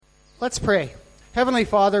Let's pray. Heavenly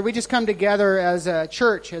Father, we just come together as a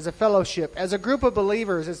church, as a fellowship, as a group of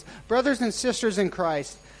believers, as brothers and sisters in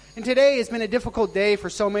Christ. And today has been a difficult day for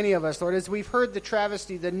so many of us, Lord, as we've heard the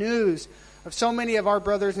travesty, the news of so many of our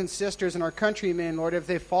brothers and sisters and our countrymen, Lord, if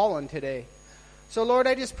they've fallen today. So, Lord,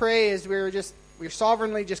 I just pray as we're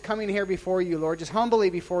sovereignly just coming here before you, Lord, just humbly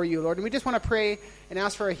before you, Lord. And we just want to pray and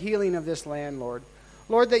ask for a healing of this land, Lord.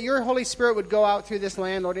 Lord, that your Holy Spirit would go out through this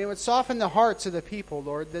land, Lord, and it would soften the hearts of the people,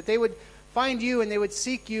 Lord, that they would find you and they would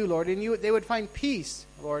seek you, Lord, and they would find peace,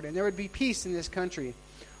 Lord, and there would be peace in this country.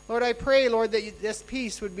 Lord, I pray, Lord, that this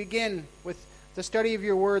peace would begin with the study of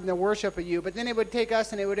your word and the worship of you, but then it would take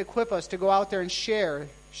us and it would equip us to go out there and share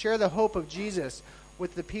the hope of Jesus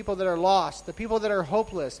with the people that are lost, the people that are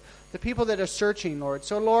hopeless, the people that are searching, Lord.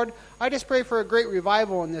 So, Lord, I just pray for a great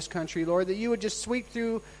revival in this country, Lord, that you would just sweep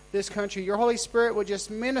through this country. Your Holy Spirit would just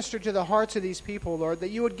minister to the hearts of these people, Lord, that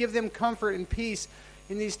you would give them comfort and peace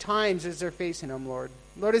in these times as they're facing them, Lord.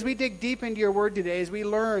 Lord, as we dig deep into your word today, as we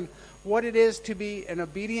learn what it is to be an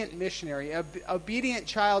obedient missionary, an obedient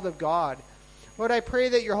child of God, Lord, I pray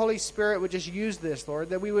that your Holy Spirit would just use this, Lord,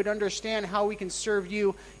 that we would understand how we can serve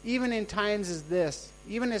you even in times as this,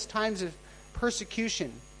 even as times of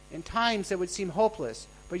persecution, in times that would seem hopeless.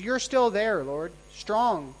 But you're still there, Lord,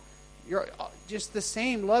 strong. You're just the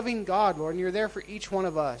same loving God, Lord, and you're there for each one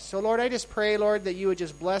of us. So, Lord, I just pray, Lord, that you would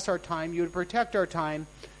just bless our time, you would protect our time,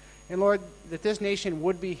 and, Lord, that this nation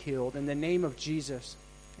would be healed in the name of Jesus.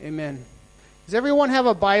 Amen. Does everyone have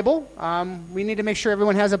a Bible? We need to make sure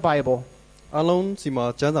everyone has a Bible.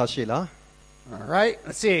 All right,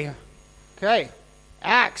 let's see. Okay,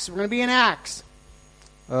 Acts. We're going to be in Acts.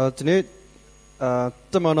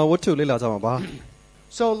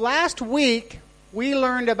 So last week, we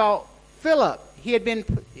learned about Philip.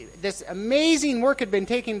 This amazing work had been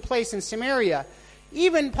taking place in Samaria.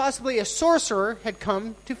 Even possibly a sorcerer had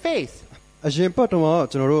come to faith.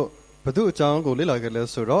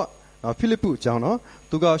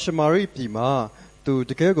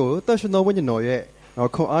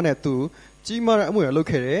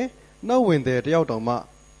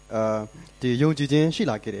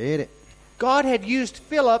 God had used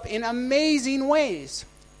Philip in amazing ways.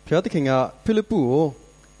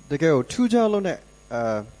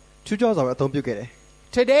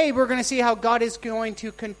 Today we're going to see how God is going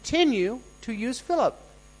to continue to use Philip.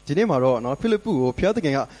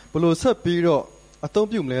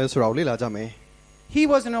 He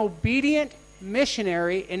was an obedient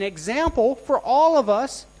missionary, an example for all of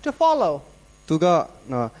us to follow.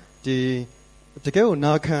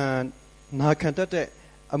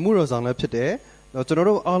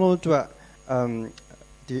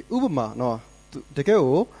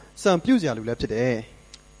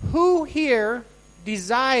 Who here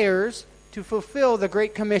desires to fulfill the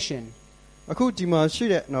Great Commission?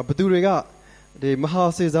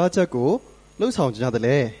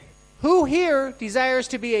 Who here desires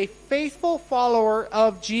to be a faithful follower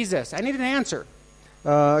of Jesus? I need an answer.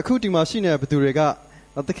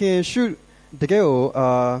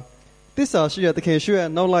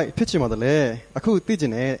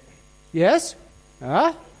 Yes?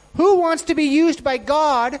 Who wants to be used by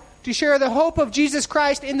God to share the hope of Jesus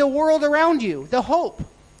Christ in the world around you? The hope.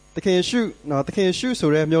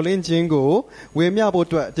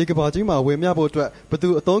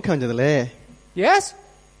 Yes?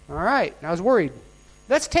 All right. I was worried.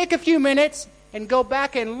 Let's take a few minutes and go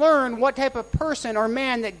back and learn what type of person or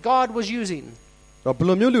man that God was using.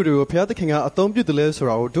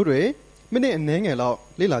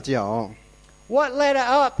 What led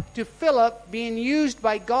up to Philip being used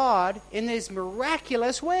by God in these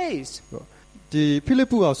miraculous ways?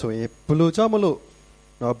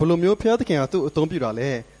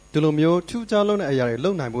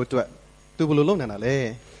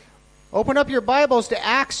 Open up your Bibles to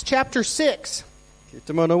Acts chapter 6.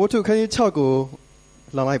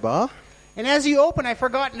 And as you open, I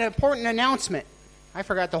forgot an important announcement. I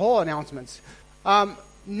forgot the whole announcements.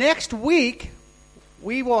 Next week,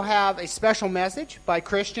 we will have a special message by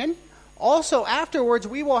Christian. Also, afterwards,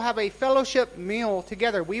 we will have a fellowship meal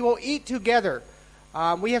together. We will eat together.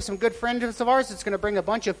 We have some good friends of ours that's going to bring a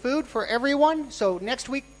bunch of food for everyone. So next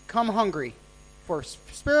week, come hungry for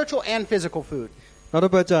spiritual and physical food. So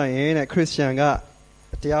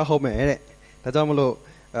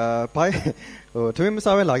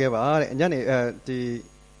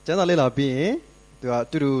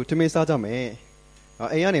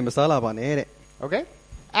Okay.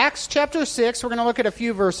 Acts chapter 6, we're going to look at a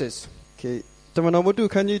few verses. Okay.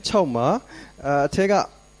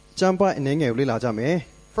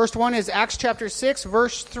 First one is Acts chapter 6,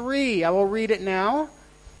 verse 3. I will read it now.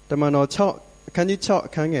 အခန်းကြီး6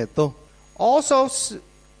အခန်းငယ်3 Also,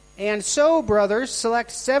 and so, brothers, select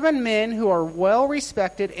 7 men who are well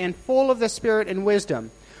respected and full of the Spirit and wisdom.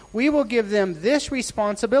 We will give them this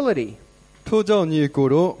responsibility. ထို့ကြောင့်ညီကို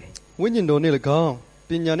တို့ဝိညာဉ်တော်နှင့်၎င်း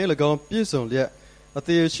ပညာနှင့်၎င်းပြည့်စုံလျက်အ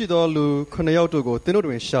သေးရှိသောလူ9ယောက်တို့ကိုသင်တို့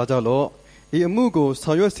တွင်ရှာကြလော့ဤအမှုကို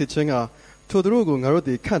ဆောင်ရွက်စေခြင်းကထိုသူတို့ကိုငါတို့သ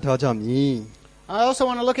ည်ခန့်ထားကြမည် I also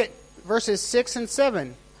want to look at verses 6 and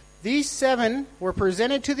 7. These 7 were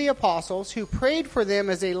presented to the apostles who prayed for them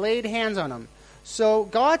as they laid hands on them. So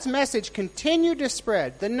God's message continued to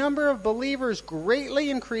spread. The number of believers greatly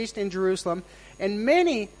increased in Jerusalem, and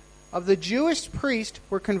many of the Jewish priests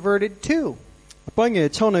were converted too. အပိုင်းငယ်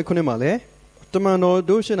6နဲ့9မှာလည်းတမန်တော်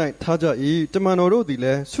တို့ရှိ၌ထားကြ၏တမန်တော်တို့သည်လ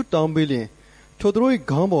ည်းဆွတ်တောင်းပေးလျင်ထိုသူတို့၏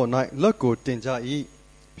ခေါင်းပေါ်၌လက်ကိုတင်ကြ၏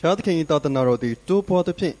ဘုရားသခင်၏သာသနာတော်သည်တိုးပွားသ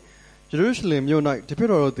ဖြင့်ယေရုရှလင်မြို့၌တပည့်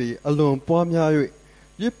တော်တို့သည်အလွန်ပွားများ၍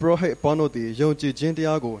ယစ်ပရောဟိတ်အပေါင်းတို့သည်ယုံကြည်ခြင်းတ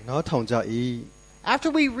ရားကိုနားထောင်ကြ၏ After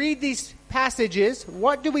we read these passages,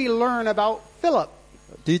 what do we learn about Philip?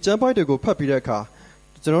 ဒီကျမ်းပိုက်တွေကိုဖတ်ပြီးတဲ့အခါ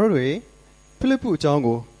ကျွန်တော်တို့တွေဖိလိပ္ပုအကြောင်း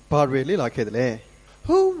ကိုဘာတွေလေ့လာခဲ့တယ်လဲ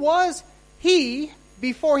Who was he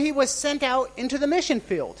before he was sent out into the mission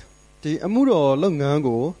field? ဒီအမှုတော်လုပ်ငန်း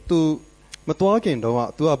ကိုသူမသွားခင်တော့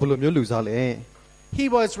သူကဘယ်လိုမျိုးလူစားလဲ He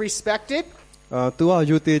was respected. သူက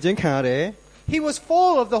ယူသေးခြင်းခံရတယ် He was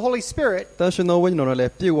full of the Holy Spirit. တန်ရှင်တော်ဝိညာဉ်တော်နဲ့လ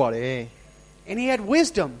ည်းပြည့်ဝတယ် And he had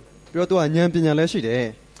wisdom. ပြီးတော့သူကဉာဏ်ပညာလည်းရှိတယ်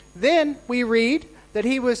Then we read that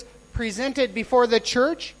he was presented before the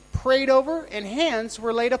church, prayed over, and hands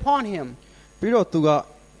were laid upon him. ပြီးတော့သူက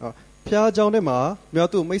ဖျားเจ้าထဲမှာမြော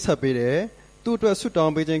က်သူမိတ်ဆက်ပေးတယ်သူ့အတွက်ဆွတ်တော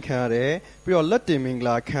င်းပေးခြင်းခံရတယ်ပြီးတော့လက်တင်မင်္ဂ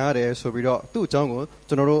လာခံရတယ်ဆိုပြီးတော့သူ့အကြောင်းကို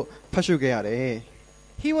ကျွန်တော်တို့ဖတ်ရှုခဲ့ရတယ်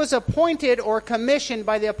He was appointed or commissioned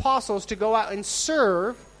by the apostles to go out and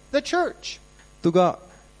serve the church. သူက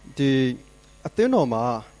ဒီအသင်းတော်မှာ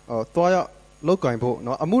သွားရောက်လောက်ကင်ဖို့เน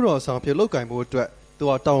าะအမှုတော်ဆောင်ဖြစ်လောက်ကင်ဖို့အတွက်သူ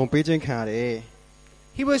ကတောင်းပေးခြင်းခံရတယ်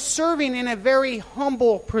He was serving in a very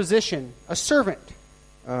humble position, a servant.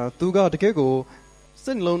 သူကတကယ်ကို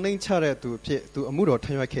စိတ်လုံးနှိမ်ချတဲ့သူအဖြစ်သူအမှုတော်ထ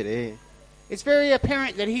မ်းရွက်ခဲ့တယ် It's very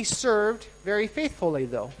apparent that he served very faithfully,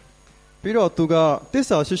 though. ပြီးတော့သူကတစ္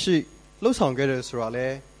ဆာရှိရှိလှုပ်ဆောင်ခဲ့တယ်ဆိုတာလ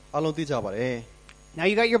ည်းအလုံးသိကြပါတယ် Now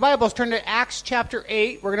you got your Bibles, turn to Acts chapter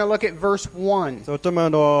 8. We're going to look at verse 1. ဆိုတော့တမန်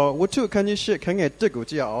တော်ဝတ္ထုအခန်းကြီး8ခန်းငယ်1ကို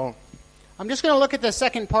ကြည့်အောင် I'm just going to look at the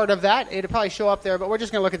second part of that. It'll probably show up there, but we're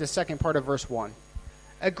just going to look at the second part of verse 1.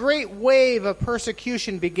 A great wave of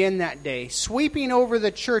persecution began that day, sweeping over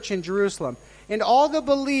the church in Jerusalem. And all the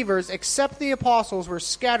believers, except the apostles, were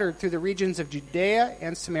scattered through the regions of Judea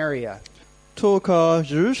and Samaria. ထိုအခါ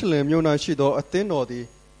ယေရုရှလင်မြို့၌ရှိသောအသင်းတော်သည်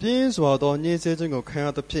ပြင်းစွာသောညှဉ်းဆဲခြင်းကိုခံရ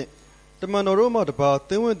သဖြင့်တမန်တော်တို့မှတပါ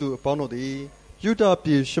သင်းဝင်သူအပေါင်းတို့သည်ယူဒပြ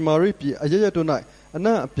ည်ရှမာရိပြည်အရရတို့၌အ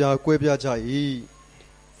နှံ့အပြားကွဲပြားကြ၏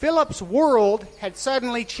 Philip's world had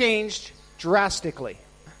suddenly changed drastically.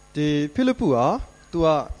 ဒီဖိလိပ္ပုဟာသူက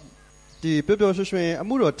ဒီပျော်ပျော်ရွှင်ရွှင်အ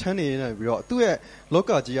မှုတော်ထမ်းနေနေပြီးတော့သူ့ရဲ့လော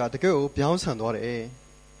ကကြီးကတကယ်ကိုပြောင်းဆန်သွားတယ်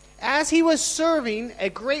As he was serving, a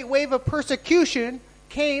great wave of persecution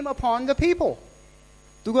came upon the people.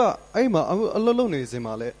 သူကအဲ့မှာအလုံးလုံးနေစင်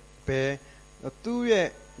မှာလဲဘယ်သူ့ရဲ့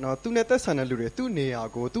နော်သူနဲ့သက်ဆိုင်တဲ့လူတွေသူ့နေရာ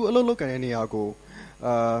ကိုသူ့အလုံးလုံးကန်တဲ့နေရာကို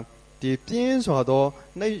ဒီပြင်းစွာသော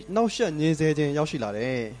နောက်ဆက်ညှင်းဆဲခြင်းရောက်ရှိလာတ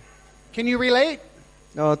ယ် Can you relate?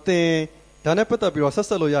 သင်ဒါနဲ့ပတ်သက်ပြီးတော့ဆ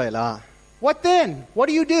က်လို့ရရလား What then? What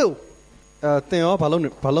do you do? သင်ရောဘာလုပ်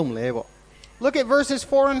မလဲပေါ့ Look at verses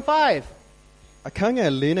 4 and 5. အခန်းငယ်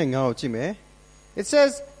4နဲ့5ကိုကြည့်မယ် It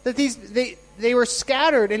says that they were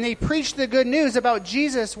scattered and they preached the good news about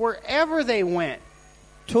Jesus wherever they went.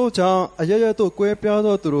 ထို့ကြောင့်အရရတို့ကွဲပြား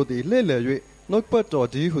သောသူတို့သည်လှည့်လည်၍နှုတ်ပတ်တော်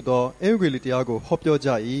ဒီဟုသောအင်္ဂလိပ်တရားကိုဟောပြောကြ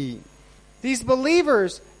၏ These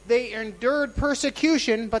believers, they endured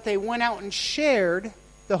persecution, but they went out and shared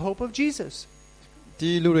the hope of Jesus.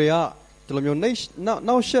 ဒီလူတွေကဒီလိုမျိုး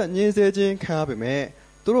နောက်ဆက်ညှင်းဆဲခြင်းခံရပေမဲ့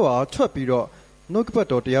သူတို့ဟာထွက်ပြီးတော့နှုတ်ပတ်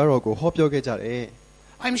တော်တရားတော်ကိုဟောပြောခဲ့ကြတယ်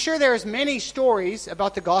I'm sure there's many stories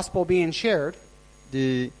about the gospel being shared. ဒီ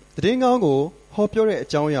သတင်းကောင်းကိုဟောပြောတဲ့အ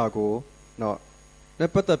ကြောင်းအရာကိုနော်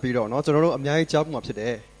နဲ့ပတ်သက်ပြီးတော့နော်ကျွန်တော်တို့အများကြီးကြားပမှာဖြစ်တ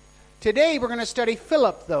ယ် Today we're going to study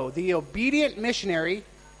Philip, though, the obedient missionary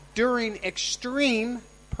during extreme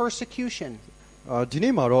persecution. ဒီ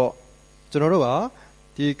နေ့မှာတော့ကျွန်တော်တို့ဟာ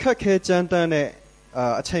ဒီခက်ခဲကြမ်းတမ်းတဲ့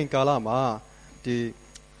အချိန်ကာလမှာဒီ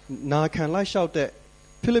နာခံလိုက်လျှောက်တဲ့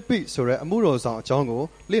ဖိလိပ္ပိဆိုတဲ့အမှုတော်ဆောင်အကြောင်းကို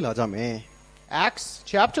လေ့လာကြမယ် Acts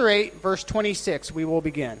chapter 8, verse 26, we will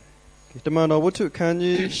begin. တမန်တော်ဝတ္ထုခန်း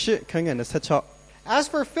ကြီး8ခန်းငယ်26 As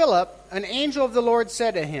for Philip, an angel of the Lord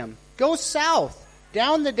said to him, Go south,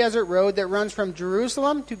 down the desert road that runs from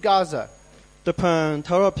Jerusalem to Gaza. တဖန်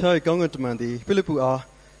သာရဖျားကောင်းကင်တမန်သည်ဖိလိပ္ပုအား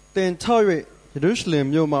သင်ထ၍ယေရုရှလင်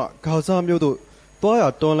မြို့မှဂါဇာမြို့သို့ သွားရ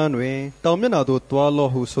တွန်းလန်းတွင်တောင်မျက်နှာသို့သွား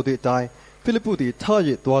လော့ဟုဆိုသည့်အတိုင်းဖိလိပ္ပုသည်ထ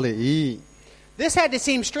၍သွားလေ၏ This had to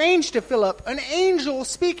seem strange to Philip, an angel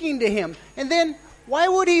speaking to him. And then, why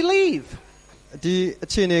would he leave? ဒီအ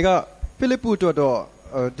ခြေအနေကဖိလိပ္ပုအတွက်တော့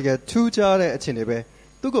တကယ်ထူးခြားတဲ့အခြေအနေပဲ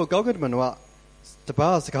သူကိုကောင်းကင်တမန်တော်ကတ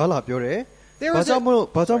ပါးစကားလာပြောတယ်ဘာကြောင့်မလို့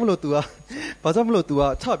तू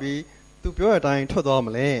ထပြီး तू ပြောတဲ့အတိုင်းထွက်သွားမ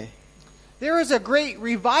လဲ There was a great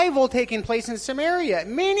revival taking place in Samaria.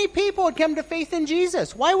 Many people had come to faith in Jesus.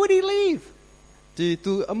 Why would he leave? ဒီ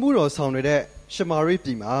तू အမှုတော်ဆောင်နေတဲ့ရှမာရိပြ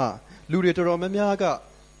ည်မှာလူတွေတော်တော်များများက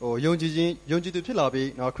ယုံကြည်သူဖြစ်လာပြီး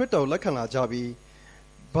နော်ခရစ်တော်လက်ခံလာကြပြီး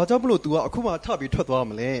ဘာကြောင့်မလို့ तू ကအခုမှထပြီးထွက်သွား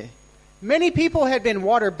မလဲ Many people had been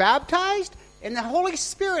water baptized, and the Holy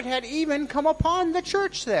Spirit had even come upon the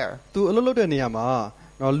church there. तू အလုပ်လုပ်တဲ့နေရာမှာ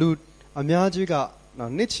နော်လူအများကြီးက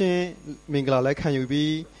နော်နှစ်ချင်းမင်္ဂလာလည်းခံယူ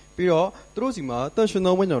ပြီးတော့သူတို့စီမှာတန်ရှင်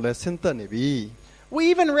သောဝိညာဉ်တော်လည်းဆင်းသက်နေပြီ We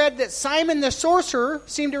even read that Simon the sorcerer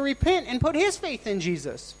seemed to repent and put his faith in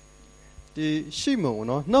Jesus. ဒီရှိမုံ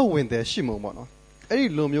နော်နှောက်ဝင်တယ်ရှိမုံပေါ့နော်အဲ့ဒီ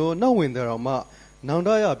လိုမျိုးနှောက်ဝင်တယ်တော့မှနောင်တ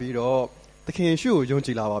ရပြီးတော့သခင်ယေရှုကိုယုံကြ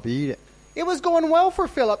ည်လာပါပြီတဲ့ It was going well for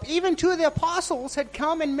Philip. Even two of the apostles had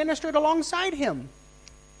come and ministered alongside him.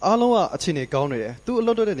 အားလုံးကအခြေအနေကောင်းနေတယ်သူအ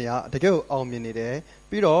လုပ်လုပ်တဲ့နေရာတကယ်ကိုအောင်မြင်နေတယ်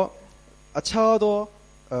ပြီးတော့အခြားသော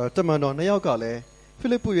တမန်တော်နှစ်ယောက်ကလည်းဖိ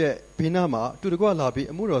လိပ္ပုရဲ့ဘေးနားမှာတူတကွလာပြီး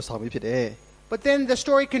အမှုတော်ဆောင်ပြီးဖြစ်တယ် But then the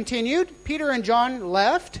story continued. Peter and John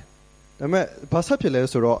left. ဒါပေမဲ့ဘာဆက်ဖြစ်လဲ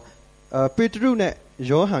ဆိုတော့ပေတရုနဲ့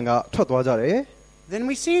ယောဟန်ကထွက်သွားကြတယ် Then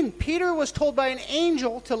we see Peter was told by an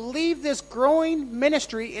angel to leave this growing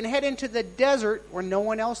ministry and head into the desert where no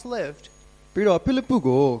one else lived. ပြီးတော့ဖိလိပ္ပု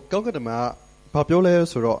ကိုကောင်းကင်တမန်ကဘာပြောလဲ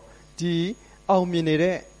ဆိုတော့ဒီအောင်မြင်နေ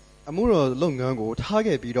တဲ့အမှုတော်လုပ်ငန်းကိုထား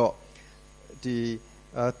ခဲ့ပြီးတော့ဒီ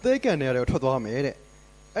တဲကန်နေရတယ်ထွက်သွားမယ်တဲ့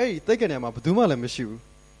အဲ့ဒီတဲကန်နေမှာဘယ်သူမှလည်းမရှိဘူး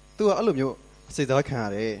သူကအဲ့လိုမျိုးစိတ်သားခံရ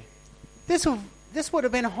တယ် This would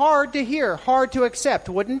have been hard to hear, hard to accept,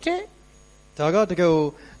 wouldn't it? ဒါကတကယ်ကို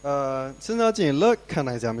စဉ်းစားကြည့်ရင်လက်ခံ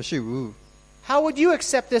နိုင်စရာမရှိဘူး How would you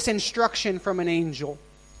accept this instruction from an angel?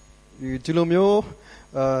 ဒီလိုမျိုး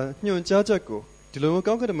ညွှန်ကြားချက်ကိုဒီလိုမျိုး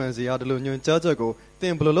ကောင်းကင်တမန်စီကဒီလိုညွှန်ကြားချက်ကိုသ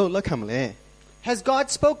င်ဘယ်လိုလုပ်လက်ခံမလဲ Has God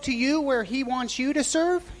spoke to you where he wants you to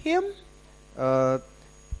serve him?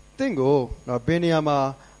 သင်ကိုဘယ်နေရာမှာ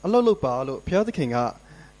အလုပ်လုပ်ပါလို့ဘုရားသခင်က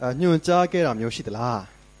ညွှန်ကြားခဲ့တာမျိုးရှိသလား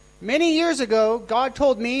Many years ago, God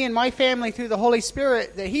told me and my family through the Holy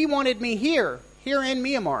Spirit that he wanted me here in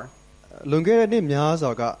Myanmar. လွန်ခဲ့တဲ့နှစ်များ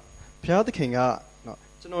စွာကဘုရားသခင်က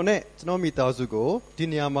ကျွန်တော်နဲ့ကျွန်တော်မိသားစုကိုဒီ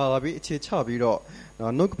နေရာမှာလာပြီးအခြေချပြီးတော့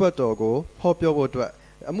နှုတ်ကပတ်တော်ကိုဟောပြောဖို့အတွက်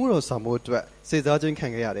အမှုတော်ဆောင်ဖို့အတွက်စေစားခြင်းခံ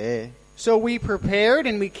ခဲ့ရတယ် So we prepared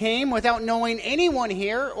and we came without knowing anyone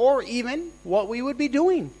here or even what we would be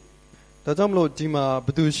doing. ဒါကြောင့်မလို့ဒီမှာဘ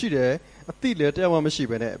ယ်သူရှိတယ်အသိလည်းတရားမှမရှိ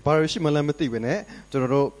ဘဲနဲ့ဘာလို့ရှိမှလည်းမသိဘဲနဲ့ကျွန်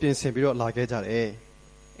တော်တို့ပြင်ဆင်ပြီးတော့လာခဲ့ကြတယ်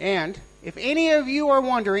And if any of you are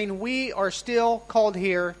wondering, we are still called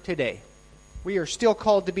here today. We are still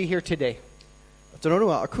called to be here today. ကျွန်တော်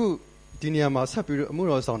တို့ကအခုဒီနေရာမှာဆက်ပြီးတော့အမှု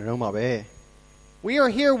တော်ဆောင်နေတော့မှာပဲ We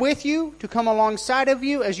are here with you to come alongside of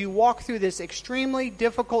you as you walk through this extremely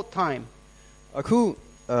difficult time. အခု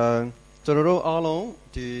ကျွန်တော်တို့အားလုံး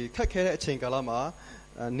ဒီခက်ခဲတဲ့အချိန်ကာလမှာ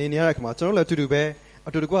နေနေရတဲ့အခါမှာကျွန်တော်လည်းအတူတူပဲ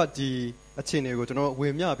အတူတကွဒီအခြေအနေကိုကျွန်တော်ဝေ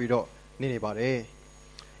မျှပြီးတော့နေပါတယ်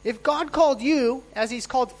If God called you, as he's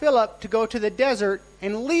called Philip, to go to the desert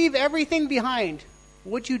and leave everything behind,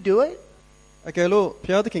 would you do it? အကယ်လို့ဘု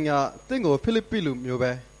ရားသခင်ကတင့်ကိုဖိလိပ္ပိလူမျိုး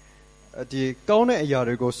ပဲဒီကောင်းတဲ့အရာ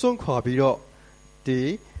တွေကိုစွန့်ခွာပြီးတော့ဒီ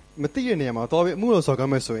မသိတဲ့နေရာမှာသွားပြီးအမှုတော်ဆောင်ကြ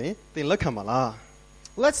မယ်ဆိုရင်သင်လက်ခံပါလား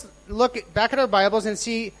Let's look back at our Bibles and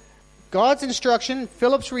see God's instruction,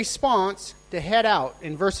 Philip's response to head out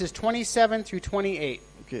in verses 27 through 28.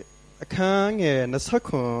 Okay. အခန်းငယ်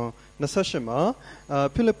28မှာ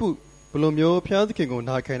ဖိလိပ္ပုဘယ်လိုမျိုးဘုရားသခင်ကို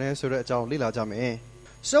နာခံနေဆိုတဲ့အကြောင်းလေ့လာကြမယ်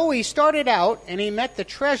So he started out and he met the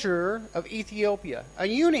treasurer of Ethiopia, a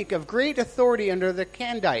eunuch of great authority under the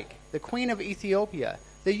Candace, the queen of Ethiopia.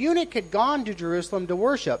 The eunuch had gone to Jerusalem to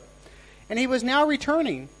worship, and he was now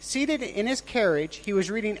returning. Seated in his carriage, he was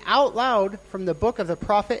reading out loud from the book of the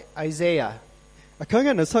prophet Isaiah. အခန်းင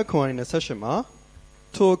ယ်28မှာ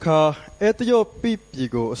ထိုအခါအေသယောပိပြည်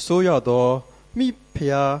ကိုအစိုးရသောမိ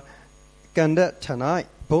ဖျားကန်ဒတ်ထ၌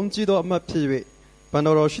ဘုံကြီးသောအမတ်ဖြစ်၍ဘန္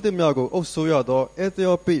တော်ရှိသည်များကိုအုပ်စိုးရသောအေသ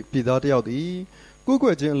ယောပိပြည်သားတယောက်သည်ကိုယ်ွ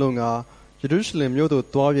ယ်ခြင်းအလုံးကယေရုရှလင်မြို့သို့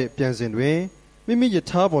တွား၍ပြန်စဉ်တွင်မိမိယ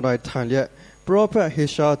ထာပေါ်၌ထိုင်လျက်ပရောဖက်ဟေ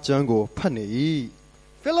ရှာကျမ်းကိုဖတ်နေ၏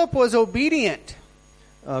 Philip was obedient.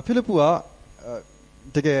 ဖိလိပ္ပုက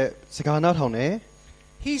တကယ်စကားနားထောင်တယ်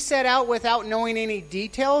He set out without knowing any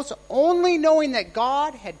details, only knowing that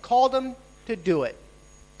God had called him to do it.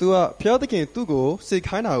 သူကဘုရားသခင်သူ့ကိုစိတ်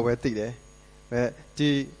ခိုင်းတာကိုပဲသိတယ်။ဒီ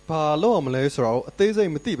ဒီဘာလို့အောင်မလဲဆိုတော့အသေးစိ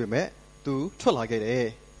တ်မသိပေမဲ့သူထွက်လာခဲ့တယ်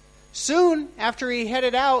Soon after he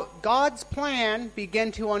headed out, God's plan began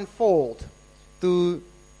to unfold. သူ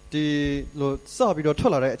ဒီလိုစပြီးတော့ထွ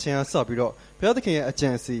က်လာတဲ့အချိန်ကစပြီးတော့ဘုရားသခင်ရဲ့အကြံ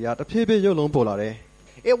စီကတဖြည်းဖြည်းရုပ်လုံးပေါ်လာတယ်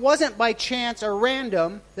It wasn't by chance or random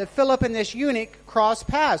that Philip and this eunuch crossed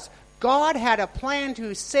paths. God had a plan to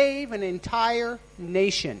save an entire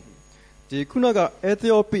nation. ဒီခုနကအေသီ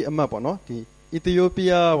ယိုပီအမတ်ပေါ့နော်ဒီအီသီယိုပီး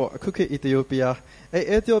ယားပေါ့အခုခေတ်အီသီယိုပီးယား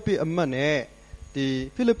အေသီယိုပီအမတ်နဲ့ဒီ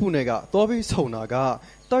ဖိလိပ္ပုနဲ့ကတော်ပြီးဆုံတာက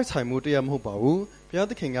တိုက်ဆိုင်မှုတရားမဟုတ်ပါဘူးဘုရား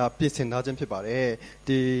သခင်ကပြင်ဆင်ထားခြင်းဖြစ်ပါတယ်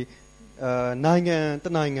ဒီနိုင်ငံတ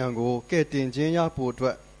နိုင်ငံကိုကယ်တင်ခြင်းရဖို့အတွ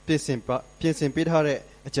က်ပြင်ဆင်ပေးထားတဲ့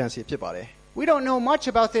အကြံစီဖြစ်ပါတယ် We don't know much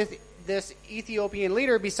about this Ethiopian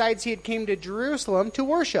leader besides he had came to Jerusalem to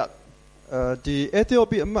worship. ဒီအေသီယို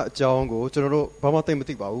ပီအမတ်အကြောင်းကိုကျွန်တော်တို့ဘာမှသိမ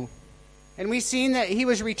သိပါဘူး And we've seen that he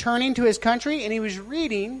was returning to his country and he was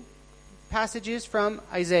reading passages from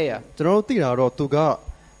Isaiah. ကျွန်တော်တို့သိတာတော့သူက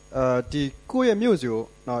ဒီကိုယ့်ရဲ့မြို့စီကို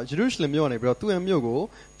နော်ယေရုရှလင်မြို့ကနေပြီးတော့သူ့ရဲ့မြို့ကို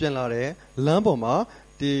ပြန်လာတယ်လမ်းပေါ်မှာ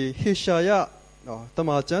ဒီဟေရှာယနော်တမ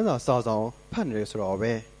န်ကျမ်းစာစာဆောင်ဖတ်နေတယ်ဆိုတော့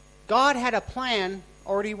ပဲ God had a plan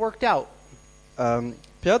already worked out.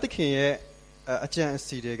 ဘုရားသခင်ရဲ့အကြံအ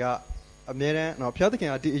စီတွေကအမြဲတမ်းနော်ဘုရားသခင်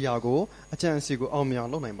ကဒီအရာကိုအကြံအစီကိုအောင်မြင်အော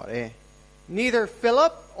င်လုပ်နိုင်ပါတယ် Neither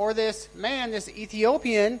Philip or this man, this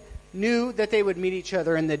Ethiopian, knew that they would meet each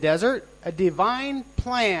other in the desert. A divine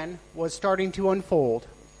plan was starting to unfold.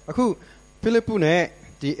 အခုဖိလိပ္ပုနဲ့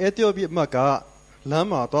ဒီအေသီယိုပီအမတ်ကလမ်း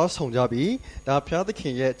မှာသွားဆောင်ကြပြီဒါဘုရားသခ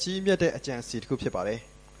င်ရဲ့ကြီးမြတ်တဲ့အကြံအစီတစ်ခုဖြစ်ပါတယ်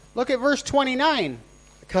Look at verse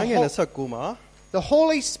 29. အခန်းငယ်29မှာ The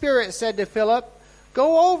Holy Spirit said to Philip, "Go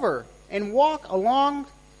over and walk along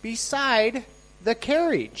beside the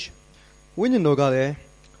carriage." ဝိညာဉ်တော်ကလည်း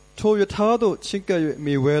ထိုယထာတို့ချစ်ကပ်၍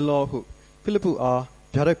မိဝဲလောဟုဖိလိပ္ပုအား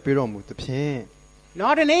ဗျာဒိတ်ပေးတော်မူသဖြင့်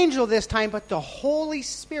Not an angel this time, but the Holy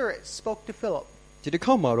Spirit spoke to Philip. ဒီတစ်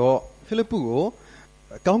ခေါက်မှာတော့ဖိလိပ္ပုကို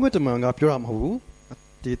ကောင်းကင်တမန်ကပြောတာမဟုတ်ဘူး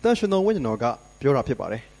ဒီတန်ရှင်တော်ဝိညာဉ်တော်ကပြောတာဖြစ်ပါ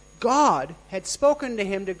တယ် God had spoken to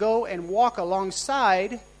him to go and walk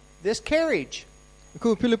alongside this carriage. အခု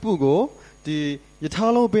ဖိလိပ္ပုကိုဒီယထာ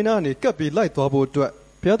လုံးဘေးနားကနေကပ်ပြီးလိုက်သွားဖို့အတွက်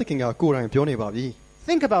ဘုရားသခင်ကကိုယ်တိုင်ပြောနေပါပြီ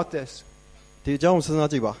Think about this. ဒီအကြောင်းစဉ်းစား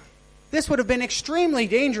ကြည့်ပါ This would have been extremely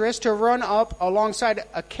dangerous to run up alongside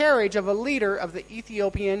a carriage of a leader of the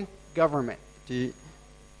Ethiopian government. ဒီ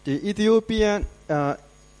အီသီယိုပီး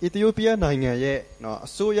ယားနိုင်ငံရဲ့နော်အ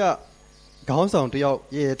စိုးရခေါင်းဆောင်တယောက်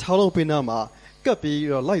ရဲ့ထားလုံးဘေးနားမှာကပ်ပြီး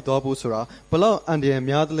တော့လိုက်သွားဖို့ဆိုတာဘလောက်အန်ဒီယန်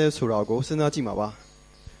များတယ်လဲဆိုတာကိုစဉ်းစားကြည့်ပါပါ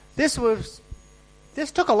This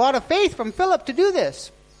took a lot of faith from Philip to do this.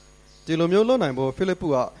 ဒီလိုမျိုးလုပ်နိုင်ဖို့ဖိလိပ္ပု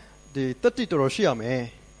ကဒီတတိတော်တော်ရှိရမယ်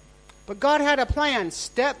But God had a plan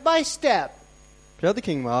step by step. ဘုရားသခ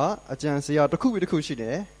င်မှာအကြံစီရာတစ်ခုပြီးတစ်ခုရှိတ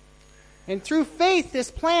ယ် And through faith this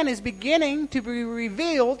plan is beginning to be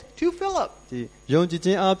revealed to Philip. ဒီယုံကြည်ခြ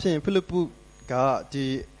င်းအပြင်ဖိလိပ္ပုကဒီ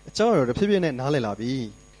အကြောင်းအရာတွေဖြည်းဖြည်းနဲ့နားလည်လာပြီ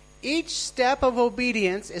Each step of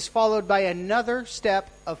obedience is followed by another step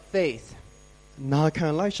of faith. နာခံ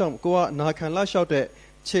လိုက်ရှောက်ကိုကနာခံလိုက်ရှောက်တဲ့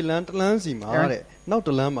ခြေလမ်းတစ်လမ်းစီမှာတဲ့နောက်တ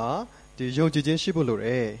စ်လမ်းမှာဒီယုံကြည်ခြင်းရှိဖို့လိုတ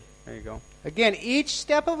ယ် There you go. Again, each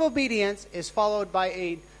step of obedience is followed by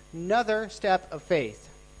another step of faith.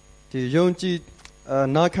 ဒီယုံကြည်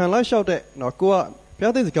နာခံလိုက်ရှောက်တဲ့နော်ကိုကဘု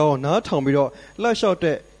ရားသခင်စကားကိုနားထောင်ပြီးတော့လိုက်လျှောက်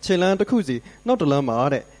တဲ့ခြေလမ်းတစ်ခုစီနောက်တစ်လမ်းမှာ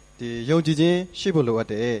တဲ့ဒီယုံကြည်ခြင်းရှိဖို့လိုအပ်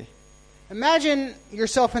တယ် Imagine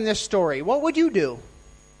yourself in this story. What would you do?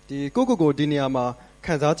 ဒီကိုဒီနေရာမှာ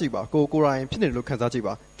ခံစားကြည့်ပါကိုယ်တိုင်ဖြစ်နေတယ်လို့ခံစားကြည့်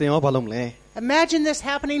ပါသင်ရောဘာလုပ်မလဲ Imagine this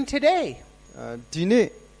happening today. ဒီနေ့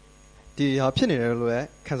ဒီဟာဖြစ်နေတယ်လို့လည်း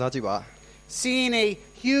ခံစားကြည့်ပါ Seeing a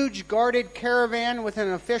huge guarded caravan with an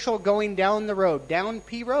official going down the road, down P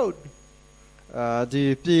Road. ဒီ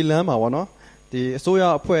ပြည်လမ်းမှာပေါ့နော်ဒီအစိုးရ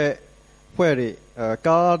အဖွဲ့တွေ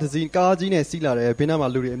ကားကြီးနဲ့စီးလာတယ်ဘေးနားမှာ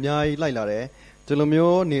လူတွေအများကြီးလိုက်လာတယ်ဒီလို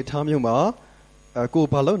မျိုးနေထားမျိုးမှာကို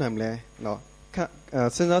ဘာလုပ်နိုင်မလဲနော်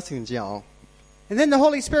စဉ်းစားဆင်ခြင်အောင် And then the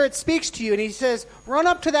Holy Spirit speaks to you and he says, run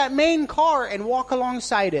up to that main car and walk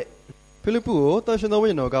alongside it. ဖိလိပ္ပုကိုတန်ရှင်တော်ဝိ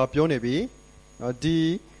ညာဉ်တော်ကပြောနေပြီ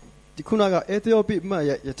ဒီခုနကအေသီယိုပီအမတ်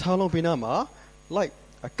ရဲ့ယထာလုံးဘေးနားမှာလိုက်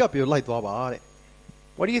ကပ်ပြီးလိုက်သွားပါတဲ့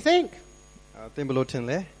What do you think? သင်ဘယ်လိုထင်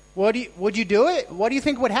လဲ Would you do it? What do you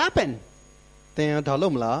think would happen? သင်ဒါလု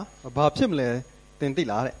ပ်မလားဘာဖြစ်မလဲသင်သိ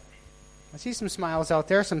လားတဲ့ I see some smiles out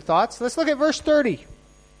there, some thoughts. Let's look at verse 30.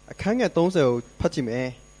 အခန်းငယ်30ကိုဖတ်ကြည့်မယ်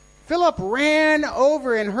Philip ran over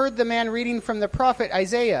and heard the man reading from the prophet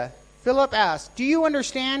Isaiah. Philip asked, "Do you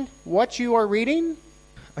understand what you are reading?"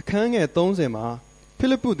 အခန်းငယ်30မှာဖိ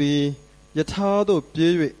လိပ္ပုသည်ယထာသို့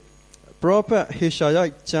ပြေး၍ prophet ဟေရှာယ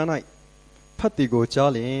ကျမ်း၌ဖတ်သည်ကို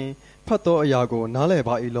ကြားလျှင်ဖတ်သောအရာကိုနားလည်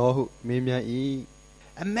ပါ၏လောဟုမေးမြန်း၏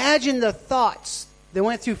 Imagine the thoughts that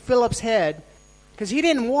went through Philip's head, because he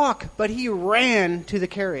didn't walk, but he ran to the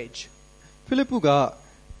carriage. ဖိလိပ္ပုက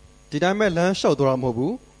ဒီတိုင်းပဲလမ်းလျှောက်သွားတာမဟုတ်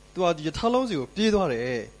ဘူး။ तू ကဒီယထာလုံးစီကိုပြေးသွားတ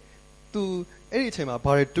ယ်။ तू အဲ့ဒီအချိန်မှာ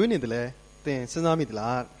ဘာတွေတွေးနေတယ်လဲသင်စဉ်းစားမိသ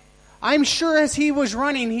လား I'm sure as he was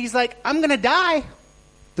running, he's like, I'm going to die.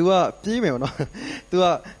 तू ကပြေးမယ်ပေါ့နော်။ तू က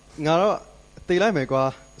ငါတော့တေးလိုက်မယ်ကွာ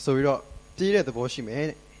ဆိုပြီးတော့ပြေးတဲ့သဘောရှိမယ်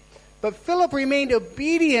တဲ့ But Philip remained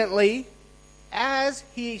obediently as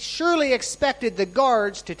he surely expected the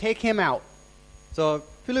guards to take him out. ဆိုတော့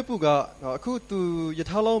ဖိလိပ္ပုကအခု तू ယ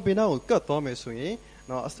ထာလုံးဘေးနားကိုကတ်သွားမယ်ဆိုရင်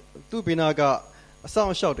နော်သူ့ဘေးနားကအဆောင်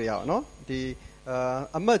အရှောက်တရားနော်ဒီ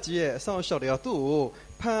အမတ်ကြီးရဲ့အဆောင်အရှောက်တရားသူ့ကို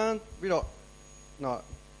ဖမ်းပြီးတော့နော်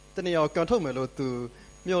တနေရာကန်ထုတ်မယ်လို့ तू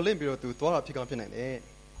မျှော်လင့်ပြီးတော့ तू သွားတာဖြစ်ကောင်းဖြစ်နိုင်တယ်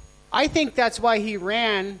I think that's why he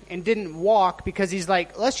ran and didn't walk, because he's like,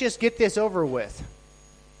 let's just get this over with.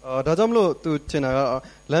 ဒါကြောင့်မလို့ तू ထင်တာက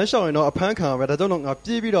လမ်းလျှောက်ရင်တော့အဖမ်းခံရပဲဒါကြောင့်တော့ငါ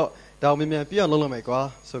ပြေးပြီးတော့ဒါကိုမြန်ပြေးအောင်လုပ်လိုက်မယ်ကွာ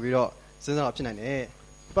ဆိုပြီးတော့စဉ်းစားတာဖြစ်နိုင်တယ်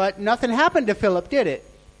But nothing happened to Philip, did it?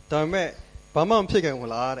 ဒါပေမဲ့ဘာမှမဖြစ်ခဲ့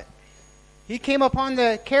ဘူးလားတဲ့ He came upon the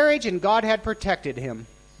carriage and God had protected him.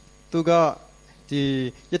 သူကဒီ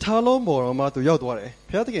ယထာလုံးပေါ်တော့မှ तू ရောက်သွားတယ်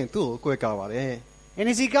ဘုရားသခင်သူ့ကိုကွယ်ကာပါတယ် And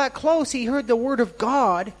as he got close, he heard the word of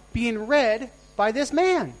God being read by this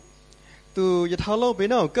man. သူယထာလုံးဘေး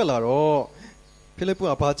နားကိုကတ်လာတော့ဖိလိပ္ပု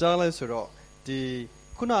ကဘာကြားလဲဆိုတော့ဒီ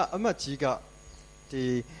ခုနအမတ်ကြီးကဒီ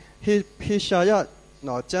ဟေရှာယ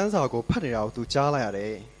နော်ကျမ်းစာကိုဖတ်နေတာကို तू ကြားလိုက်ရတ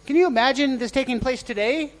ယ် Can you imagine this taking place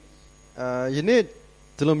today? ယနေ့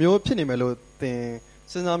ဒီလိုမျိုးဖြစ်နေမယ်လို့သင်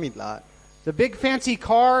စဉ်းစားမိလား The big fancy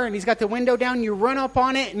car, and he's got the window down, you run up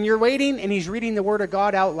on it, and you're waiting, and he's reading the word of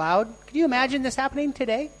God out loud. Can you imagine this happening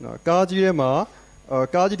today? နော်ကားကြီးထဲမှာ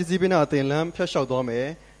ကားကြီးတစ်စီးပေးနာသင်လမ်းဖြတ်လျှောက်သွားမယ်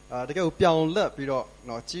တကယ်ကိုပြောင်းလက်ပြီးတော့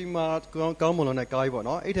နော်ကြီးမားကောင်းမွန်တဲ့ကားကြီးပေါ့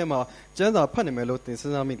နော်အဲ့ထဲမှာကျမ်းစာဖတ်နေမယ်လို့သင်စ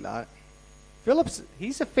ဉ်းစားမိလား Philip's,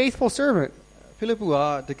 he's a faithful servant. ဖိလိပ္ပုက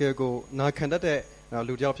တကယ်ကိုနာခံတတ်တဲ့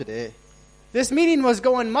လူတစ်ယောက်ဖြစ်တယ် This meeting was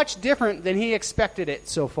going much different than he expected it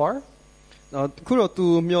so far. နော်ခုတော့ तू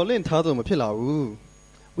မျှော်လင့်ထားသလိုမဖြစ်လာဘူး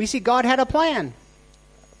We see God had a plan.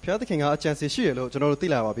 ဘုရားသခင်ကအကြံစီရှိတယ်လို့ကျွန်တော်တို့သိ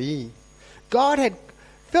လာပါပြီ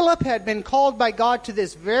Philip had been called by God to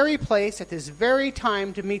this very place at this very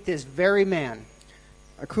time to meet this very man.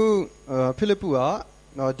 အခုဖိလိပ္ပုက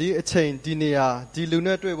နော်ဒီအချိန်ဒီနေရာဒီလူ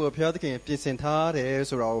နဲ့တွေ့ဖို့ဘုရားသခင်ပြင်ဆင်ထားတယ်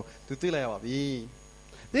ဆိုတော့ तू သိလိုက်ရပါပြီ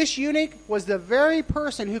This eunuch was the very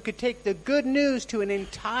person who could take the good news to an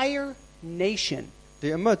entire nation. ဒီ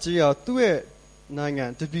အမတ်ကြီးကသူ့ရဲ့နိုင်ငံ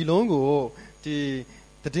တပြည်လုံးကိုဒီ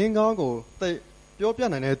သတင်းကောင်းကိုပြောပြ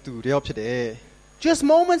နိုင်တဲ့သူတစ်ယောက်ဖြစ်တယ် Just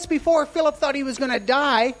moments before, Philip thought he was going to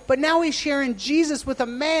die, but now he's sharing Jesus with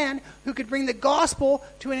a man who could bring the gospel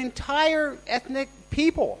to an entire ethnic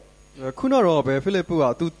people. ခုနတော့ပဲဖိလိပ္ပုက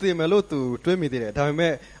तू သိမယ်လို့ तू တွေးမိသေးတယ်ဒါပေ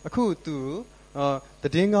မဲ့အခု तू သ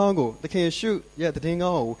တင်းကောင်းကိုသခင်ရှုရဲ့သတင်းကော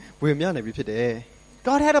င်းကိုဝေမျှနေပြီဖြစ်တယ်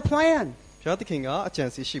God had a plan. ဘုရားသခင်ကအကြံ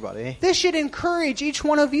စီရှိပါတယ် This should encourage each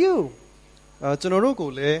one of you. ကျွန်တော်တို့ကို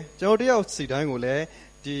လည်းကျွန်တော်တယောက်စီတိုင်းကိုလည်း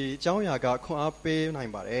ဒီအကြောင်းအရာကခွန်အားပေးနို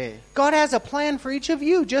င်ပါတယ် God has a plan for each of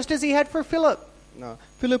you, just as he had for Philip. နော်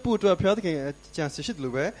ဖိလိပ္ပုအတွက်ဘုရားသခင်အကြံစီရှိတယ်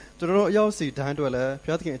လို့ပဲကျွန်တော်တို့အယောက်စီတိုင်းအတွက်လည်းဘု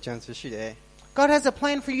ရားသခင်အကြံစီရှိတယ် God has a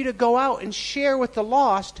plan for you to go out and share with the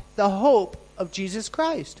lost the hope of Jesus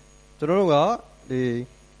Christ. ကျွန်တော်တို့ကဒီ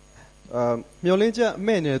မျှော်လင့်ချက်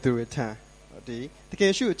မဲ့နေတဲ့သူတွေထံဒီတက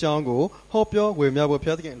ယ်ရှိအကြောင်းကိုဟောပြောဝေမျှဖို့ဘု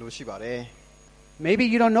ရားသခင်လိုရှိပါတယ် Maybe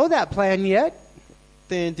you don't know that plan yet.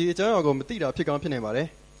 သင်ဒီအကြောင်းအရာကိုမသိတာဖြစ်ကောင်းဖြစ်နေပါတယ်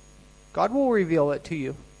God will reveal it to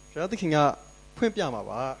you. ဘုရားသခင်ကဖွင့်ပြမှာ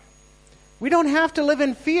ပါ We don't have to live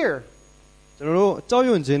in fear. ကျွန်တော်တို့ကြောက်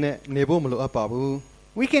ရွံ့ခြင်းနဲ့နေဖို့မလိုအပ်ပါဘူး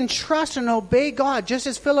We can trust and obey God just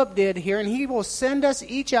as Philip did here, and he will send us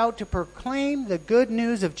each out to proclaim the good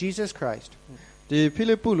news of Jesus Christ. ဒီဖိ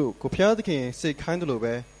လိပ္ပုလို့ကိုဘုရားသခင်စိတ်ခိုင်းတယ်လို့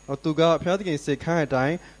ပဲသူကဘုရားသခင်စိတ်ခိုင်းတဲ့အတို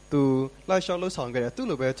င်းသူလိုက်လျှောက်လှုပ်ဆောင်ခဲ့တယ်သူ့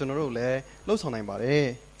လိုပဲကျွန်တော်တို့လည်းလှုပ်ဆောင်နိုင်ပါတယ်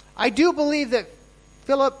I do believe that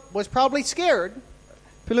Philip was probably scared,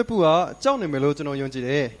 ဖိလိပ္ပုကကြောက်နေမယ်လို့ကျွန်တော်ယုံကြည်တ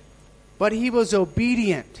ယ် but he was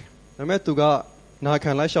obedient. ဒါပေမဲ့သူကနာ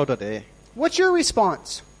ခံလိုက်လျှောက်တတ်တယ် What's your response?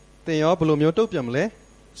 သင်ရောဘယ်လိုမျိုးတုံ့ပြန်မလဲ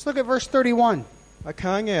Let's look at verse 31. အခ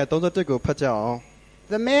န်းငယ်31ကိုဖတ်ကြအောင်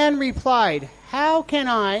The man replied, How can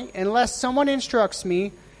I unless someone instructs me?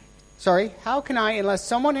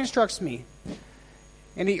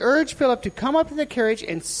 And he urged Philip to come up to the carriage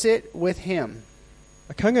and sit with him.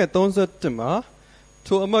 အခန်းငယ်31မှာ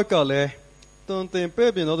ထိုအမတ်ကလည်းတွင်တင်ပဲ့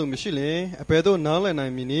ပြင်တော်သူမရှိလင်အဘယ်သို့နားလည်နို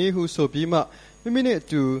င်မည်နည်းဟုဆိုပြီးမှမိမိနှင့်အ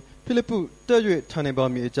တူဖိလိပ္ပုတက်၍ထိုင်နေပါ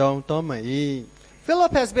မည်အကြောင်းတောင်းပန်၏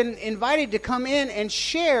 Philip has been invited to come in and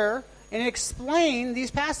share and explain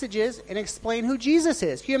these passages and explain who Jesus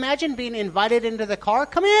is. Can you imagine being invited into the car?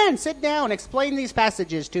 Come in, sit down, explain these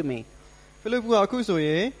passages to me. ဖိလိပ္ပုကအခုဆိုရ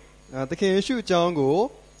င်သခင်ယေရှုအကြောင်းကို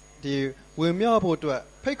ဒီဝင်မြောက်ဖို့အတွက်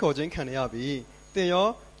ဖိတ်ခေါ်ခြင်းခံရပြီသင်ရော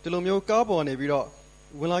ဒီလိုမျိုးကားပေါ်နေပြီးတော့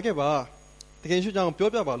ဝင်လာခဲ့ပါသခင်ယေရှုအကြောင်းပြော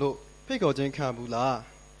ပြပါလို့ဖိတ်ခေါ်ခြင်းခံဘူးလား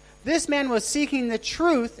This man was seeking the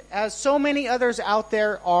truth as so many others out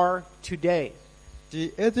there are today. ဒီ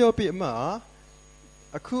အေသီယိုပီအမ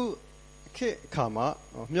အခုခေတ်အခါမှာ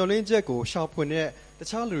မျောလင်းချက်ကိုရှောင်ဖွင့်တဲ့တ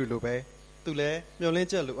ခြားလူတွေလိုပဲသူလည်းမျောလင်း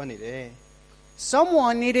ချက်လိုအပ်နေတယ်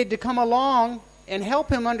Someone needed to come along and help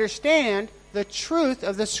him understand the truth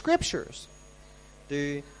of the scriptures. ဒီ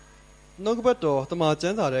နှုတ်ကပတ်တော်တမန်ကျ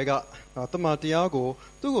မ်းစာတွေကတမန်တရားကို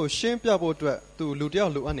သူ့ကိုရှင်းပြဖို့အတွက်သူလူတစ်ယော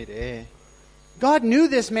က်လိုအပ်နေတယ် God knew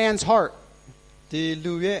this man's heart, ဒီ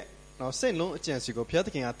လူရဲ့စိတ်လုံးအကြံစီကိုဘုရားသ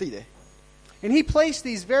ခင်ကသိတယ် and he placed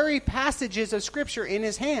these very passages of scripture in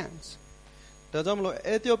his hands. ဒါကြောင့်မလို့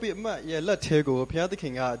အေသီယိုပီအမရဲ့လက်ထဲကိုဘုရားသခ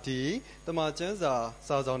င်ကဒီတမန်ကျမ်းစာ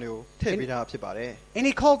စာဆောင်တွေကိုထည့်ပေးတာဖြစ်ပါတယ် And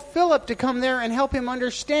he called Philip to come there and help him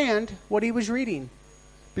understand what he was reading.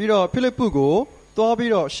 ပြီးတော့ဖိလိပ္ပုကိုသွား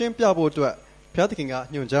ပြီးတော့ရှင်းပြဖို့အတွက်ဘုရားသခင်က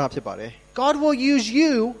ညွှန်ကြားဖြစ်ပါတယ် God will use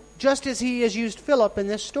you just as he has used Philip in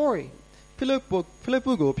this story. ဖိလိပ္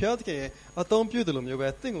ပုကိုဘုရားသခင်အသုံးပြုတယ်လို့မျိုးပဲ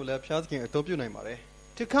သင်ကိုလည်းဘုရားသခင်အသုံးပြုနိုင်ပါတယ်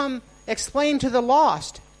To come explain to the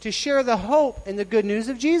lost, to share the hope and the good news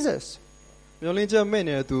of Jesus. မျောလင်းချက်မဲ့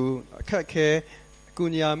နေတဲ့သူအခက်ခဲအကူ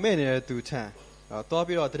ညာမဲ့နေတဲ့သူထံသွား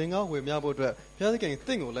ပြီးတော့တရင်ကောင်းဝေမျှဖို့အတွက်ဘုရားသခင်သ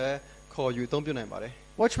င်ကိုလည်းခေါ်ယူအသုံးပြုနိုင်ပါတယ်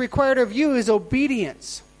What's required of you is obedience.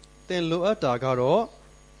 သင်လိုအပ်တာကတော့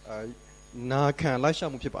နာခံလိုက်ရှာ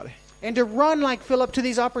မှုဖြစ်ပါတယ် And to run like Philip to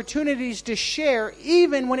these opportunities to share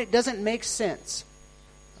even when it doesn't make sense.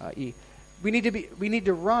 We need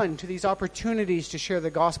to run to these opportunities to share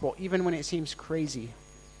the gospel even when it seems crazy.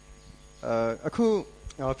 အခု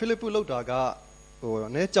ဖိလိပ္ပုလောက်တာကဟို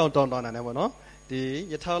နဲကြောင်တောင်းတနေပေါ့နော်ဒီ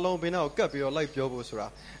ယထာလုံးဘင်းတော့ကပ်ပြီးတော့လိုက်ပြောဖို့ဆိုတာ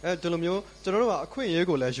ဒီလိုမျိုးကျွန်တော်တို့ကအခွင့်အရေး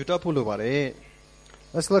ကိုလည်းယူတတ်ဖို့လိုပါတယ်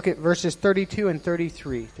Let's look at verses 32 and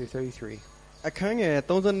 33 through 33. အခန်းငယ်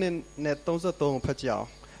32နဲ့33ကိုဖတ်ကြအောင်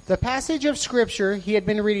The passage of scripture he had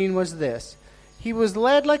been reading was this. He was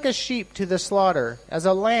led like a sheep to the slaughter, as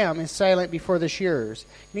a lamb is silent before the shearers,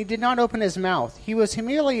 and he did not open his mouth. He was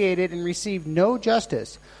humiliated and received no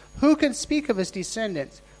justice. Who can speak of his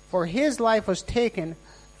descendants? For his life was taken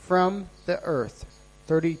from the earth.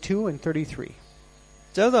 32 and 33.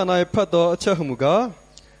 ကျမ်းစာ၌ဖတ်သောအချက်ဟုမူကား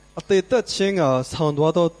အသေးသက်ချင်းကဆောင်း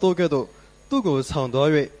သွားသောသို့ကဲ့သို့သူ့ကိုဆောင်းသွား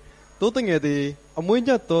၍သို့တငယ်သည်အမွှေးည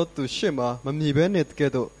တ်သောသူရှေ့မှမမြည်ဘဲနေ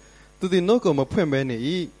ကဲ့သို့သူသည်နှုတ်ကိုမဖွင့်ဘဲနေ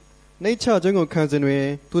၏နှိမ့်ချခြင်းကိုခံစဉ်တွင်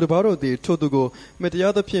သူတစ်ပါးတို့သည်ထိုသူကိုမတ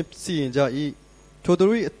ရားသဖြင့်စီရင်ကြ၏ထိုသူ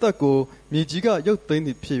၏အသက်ကိုမြေကြီးကရုပ်သိမ်းသ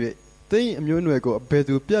ည်ဖြစ်၍သိမ်းအမျိုးအနွယ်ကိုအဘယ်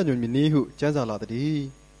သူပြညွှန်မည်နည်းဟုကျမ်းစာလာသည်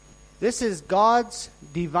This is God's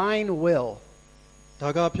divine will. ဒါ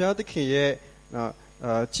ကဘုရားသခင်ရဲ့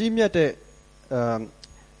ကြီးမြတ်တဲ့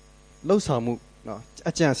လှုပ်ဆောင်မှု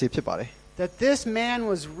အကြံစီဖြစ်ပါတယ် That this man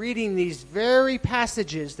was reading these very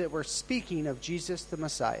passages that were speaking of Jesus the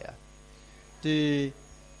Messiah. ဒီ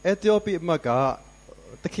အေသီယိုပီအမတ်က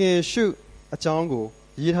သခင်ရှုအကြောင်းကို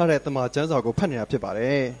ရေးထားတဲ့တမန်ကျမ်းစာကိုဖတ်နေတာဖြစ်ပါတ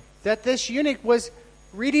ယ် That this eunuch was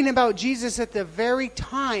reading about Jesus at the very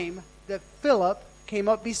time that Philip came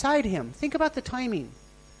up beside him. Think about the timing.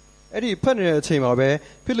 အဲ့ဒီဖတ်နေတဲ့အချိန်မှာပဲ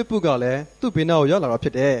ဖိလိပ္ပုကလည်းသူ့ဘေးနားကိုရောက်လာတာဖြ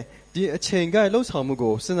စ်တယ်ဒီအချိန်ကလှုပ်ဆောင်မှု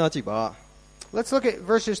ကိုစဉ်းစားကြည့်ပါ Let's look at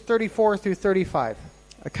verses 34 through 35.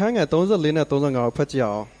 အခန်းငယ်34နဲ့35ကိုဖတ်ကြည့်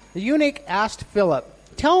အောင် The eunuch asked Philip,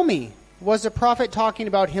 "Tell me, was the prophet talking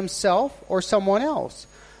about himself or someone else?"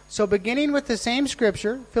 So beginning with the same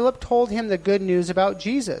scripture, Philip told him the good news about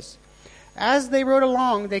Jesus. As they rode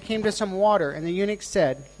along, they came to some water, and the eunuch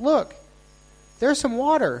said, "Look, there's some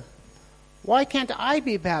water. Why can't I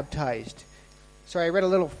be baptized?" Sorry, I read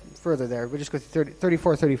a little further there. We'll just go through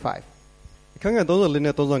 34, 35. အခန်းငယ်34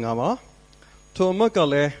နဲ့35မှာထိုအမတ်က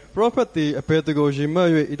လည်း prophet သည်အဘယ်သူကိုယင်မှတ်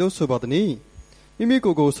၍ဤသို့ဆိုပါသည်။မိမိ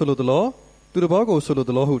ကိုယ်ကိုဆိုလိုသလားသူတစ်ပါးကိုဆိုလို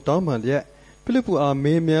သလားဟုတောင်းပန်လျက်ဖိလိပ္ပုအား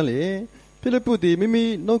မေးမြန်းလေဖိလိပ္ပုသည်မိမိ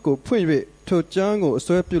နှုတ်ကိုဖွင့်၍ထိုကျမ်းကိုအ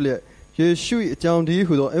စွဲပြုလျက်ယေရှု၏အကြောင်းတည်း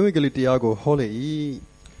ဟုသောဧဝံဂေလိတရားကိုဟောလေ၏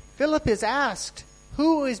 Philip is asked, who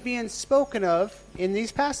is being spoken of in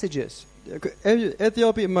these passages? အေသီ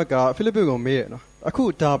ယိုပီအမတ်ကဖိလိပ္ပုကိုမေးတယ်နော်အခု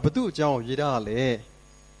ဒါဘသူအကြောင်းကိုရေးထားတာလဲ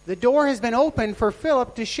The door has been opened for Philip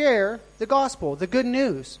to share the gospel, the good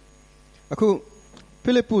news. အခု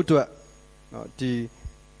ဖိလိပ္ပုအတွက်ဒီ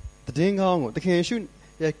သတင်းကောင်းကိုသခင်ယေရှု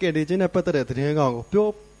ရဲ့ကယ်တင်ခြင်းနဲ့ပတ်သက်တဲ့သတင်းကောင်းကိုပြော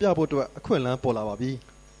ပြဖို့အတွက်အခွင့်အလမ်းပေါ်လာပါပြီ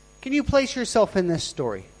Can you place yourself in this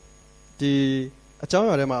story? ဒီအကြောင်းအ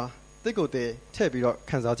ရာထဲမှာတိတ်ကိုယ်တည်းထည့်ပြီးတော့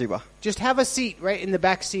ခံစားကြည့်ပါ Just have a seat right in the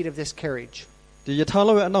back seat of this carriage. ဒီယထာ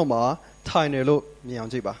လောရဲ့အနောက်မှာထိုင်နေလို့မြင်အော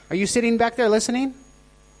င်ကြည့်ပါ Are you sitting back there listening?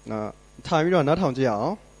 ထိုင်ပြီးတော့နားထောင်ကြည့်အော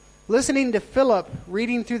င် listening to Philip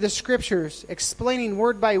reading through the scriptures, explaining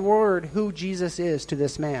word by word who Jesus is to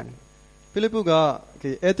this man. ဖိလိပ္ပုက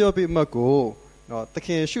အဲသီယိုပိအမတ်ကိုနော်သခ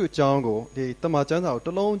င်ရှုအကြောင်းကိုဒီတမန်ကျမ်းစာကိုတ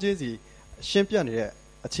စ်လုံးချင်းစီရှင်းပြနေတဲ့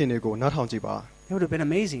အခြေအနေကိုနားထောင်ကြည့်ပါ It would have been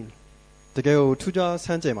amazing. တကယ်ကိုထူးခြားဆ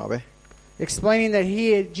န်းကျင်ပါပဲ Explaining that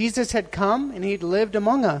Jesus had come and he'd lived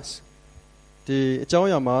among us. ဒီအကြောင်း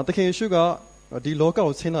အရာမှာသခင်ရှုကဒီလောကကို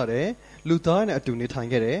ဆင်းလာတယ်လူသားနဲ့အတူနေထိုင်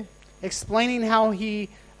ခဲ့တယ် Explaining how he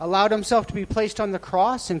allowed himself to be placed on the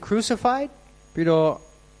cross and crucified. ပြီးတော့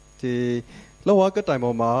ဒီလောကကတိုင်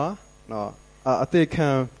ပေါ်မှာနော်အသေးခံ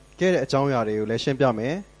ခဲ့တဲ့အကြောင်းအရာတွေကိုလည်းရှင်းပြမ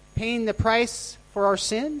ယ် Paying the price for our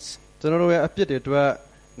sins. ကျွန်တော်တို့ရဲ့အပြစ်တွေအတွက်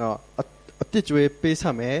နော်အပြစ်ကြွေးပေးဆ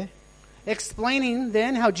ပ်မယ် Explaining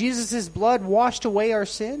then how Jesus' blood washed away our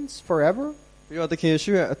sins forever. ပြီးတော့သခင်ယေ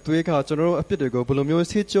ရှုရဲ့အသွေးကကျွန်တော်တို့အပြစ်တွေကိုဘယ်လိုမျိုး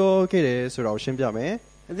ဆေးကြောခဲ့တယ်ဆိုတာကိုရှင်းပြမယ်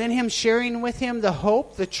And then him sharing with him the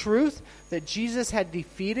hope, the truth that Jesus had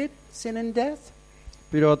defeated sin and death.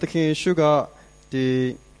 ပြီးတော့သခင်ယေရှုကဒီ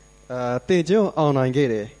တေခြင်းကိုအောင်နိုင်ခဲ့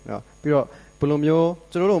တယ်နော်ပြီးတော့ဘယ်လိုမျိုး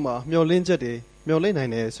ကျွန်တော်တို့မှာမျှော်လင့်ချက်တွေမျှော်လင့်နို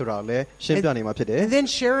င်တယ်ဆိုတာလည်းရှင်းပြနေမှာဖြစ်တယ် And then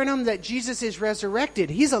sharing him that Jesus is resurrected.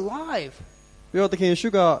 He's alive. ပြီးတော့သခင်ယေရှု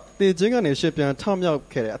ကတေခြင်းကနေရှေ့ပြန်ထမြောက်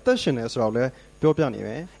ခဲ့တယ်အသက်ရှင်တယ်ဆိုတာကိုလည်းပြောပြနေမ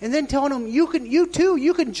ယ် And then telling him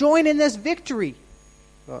you can join in this victory.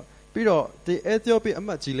 ပြီးတော့ဒီအဲသီယိုပိအမ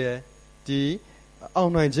တ်ကြီးလည်းဒီအော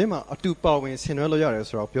င်နိုင်ခြင်းမှာအတူပါဝင်ဆင်နွှဲလို့ရတယ်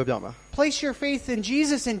ဆိုတာကိုပြောပြမှာ Place your faith in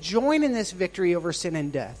Jesus and join in this victory over sin and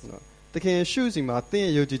death. သခင်ယေရှုစီမှာသင်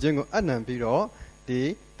ရဲ့ယုံကြည်ခြင်းကိုအနံပြီးတော့ဒီ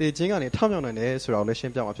တေခြင်းကနေထမြောက်နိုင်တယ်ဆိုတာကိုလည်းရှ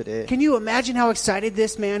င်းပြမှာဖြစ်တယ် Can you imagine how excited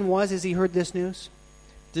this man was as he heard this news?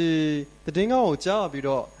 ဒီတင်းကောင်းကိုကြားပြီး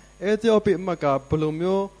တော့အဲသီယိုပိအမတ်ကဘယ်လို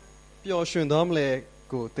မျိုးပျော်ရွှင်သွားမလဲ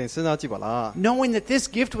ကိုသင်စဉ်းစားကြည့်ပါလား Knowing that this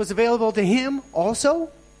gift was available to him also?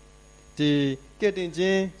 ဒီကတဲ့ခြ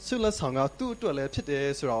င်းဆုလက်ဆောင်ကသူ့အတွက်လည်းဖြစ်တယ်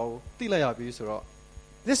ဆိုတာကိုသိလိုက်ရပြီဆိုတော့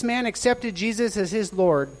This man accepted Jesus as his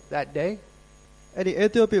Lord that day. အဲ့ဒီအဲ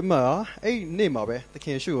သီယိုပိအမတ်အဲ့နေ့မှာပဲသခ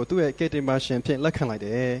င်ယေရှုကိုသူ့ရဲ့ကတဲ့မရှင်ဖြင့်လက်ခံလိုက်တ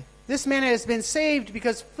ယ် This man has been saved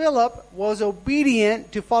because Philip was obedient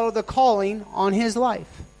to follow the calling on his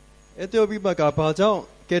life. အဲသီယိုပိအမတ်ကဘာကြောင့်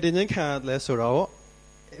ကတဲ့ခြင်းခံလဲဆိုတော့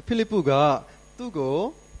ဖိလိပ္ပုကသူ့ကို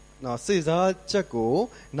နော်စေစားချက်ကို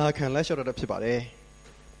နာခံလက်လျှောက်တော့ဖြစ်ပါတယ်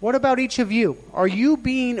What about each of you? Are you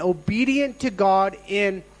being obedient to God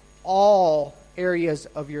in all areas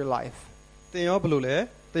of your life? သင်ရောဘယ်လိုလဲ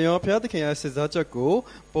သင်ရောဘုရားသခင်ရဲ့စေစားချက်ကို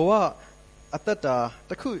ဘဝအသက်တာ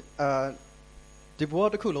တစ်ခုဒီဘဝ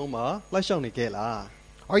တစ်ခုလုံးမှာလိုက်လျှောက်နေကြလား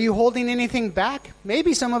Are you holding anything back?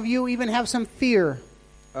 Maybe some of you even have some fear.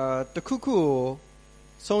 တစ်ခုခု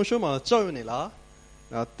ဆုံးရှုံးမှာကြောက်ရွံ့နေလား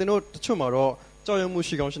သင်တို့တချို့မှာတော့ကြောက်ရွံ့မှု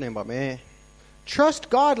ရှိကောင်းရှိနေပါမယ် Trust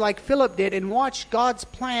God like Philip did and watch God's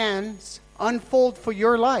plans unfold for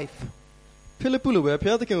your life. ဖိလိပ္ပုလိုပဲဘု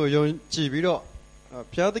ရားသခင်ကိုယုံကြည်ပြီးတော့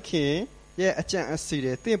ဘုရားသခင်ရဲ့အကြံအစီ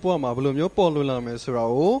တွေသင်ဘဝမှာဘယ်လိုမျိုးပေါ်လွင်လာမယ်ဆိုတာ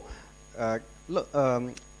ကို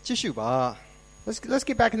ကြည့်ရှုပါ Let's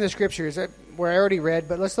get back in the scriptures where I already read,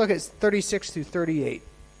 but let's look at 36 through 38.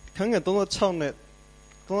 ခန်းငယ်36နဲ့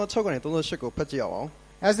36ကနေ38ကိုဖတ်ကြည့်အောင်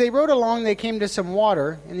As they rode along, they came to some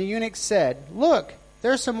water, and the eunuch said, "Look,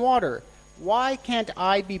 there's some water. Why can't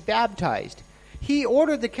I be baptized?" He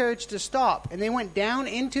ordered the carriage to stop, and they went down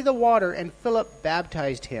into the water, and Philip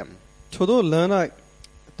baptized him. ထိုတို့လမ်း၌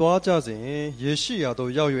သွားကြစဉ်ယေရှိရာ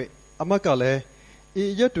သို့ရောက်၍အမတ်ကလည်းဤ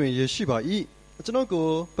ရက်တွင်ယေရှိပါ၏ကျွန်ုပ်ကို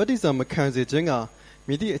ဗတ္တိဇံမခံစေခြင်းက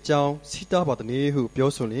မိသည့်အကြောင်းစီးတားပါသည်ဟုပြော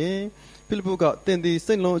ဆိုလျင်ဖိလိပ္ပုကသင်သည်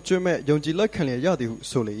စိတ်လုံးအကျွမ်းမဲ့ယုံကြည်လက်ခံလျက်ရသည်ဟု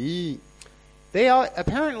ဆိုလေ၏ They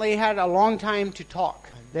apparently had a long time to talk.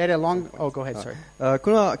 They had a long... Oh, go ahead, sorry. ခု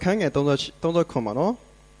နအခန်းငယ်30ခွန်ပါနော်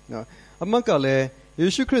အမတ်ကလည်းယေ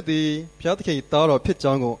ရှုခရစ်သည်ဘုရားသခင်သားတော်ဖြစ်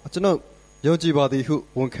ကြောင်းကိုကျွန်ုပ်ယုံကြည်ပါသည်ဟု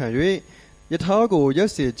ဝန်ခံ၍ယထာကိုရက်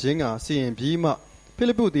စေခြင်းကစီရင်ပြီးမှဖိ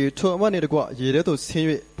လိပ္ပုသည်ထိုအမတ်နှင့်တကွရေထဲသို့ဆင်း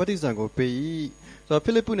၍ဗတ္တိဇံကိုပေး၏ဆိုတော့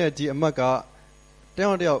ဖိလိပ္ပုနဲ့ဒီအမတ်ကတ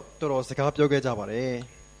ယောက်တော်စကားပြောခဲ့ကြပါတယ်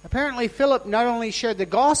Apparently Philip not only shared the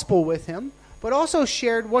gospel with him, but also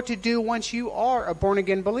shared what to do once you are a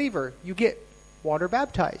born-again believer. You get water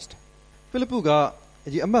baptized. ဖိလိပ္ပုက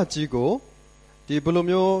ဒီအမတ်ကြီးကိုဒီဘယ်လို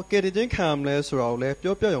မျိုးကယ်တင်ခြင်းခံရမလဲဆိုတာကိုလည်း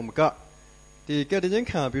ပြောပြရုံမကဒီကယ်တင်ခြင်း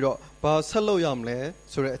ခံပြီးတော့ဘာဆက်လုပ်ရမလဲ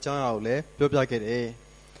ဆိုတဲ့အကြောင်းအရာကိုလည်းပြောပြခဲ့တယ်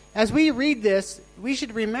As we read this, we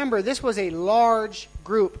should remember this was a large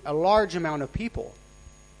group, a large amount of people.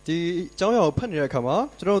 ဒီအကြောင်းအရာကိုဖတ်နေတဲ့အခါမှာ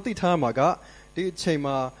ကျွန်တော်တို့သိထားမှာကဒီအချိန်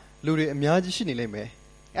မှာလူတွေအများကြီးရှိနေလိမ့်မယ်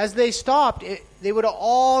As they stopped, they would have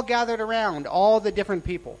all gathered around, all the different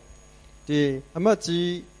people. ဒီအမတ်ကြီး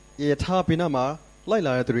ရထားပိနာမှာလိုက်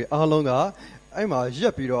လာတဲ့သူတွေအားလုံးကအဲ့မှာရ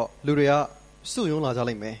က်ပြီးတော့လူတွေကစုယုံလာကြ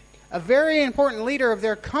လိမ့်မယ် A very important leader of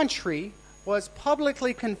their country was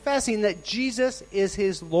publicly confessing that Jesus is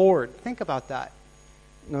his Lord. Think about that.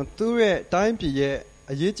 နော်သူရဲ့တိုင်းပြည်ရဲ့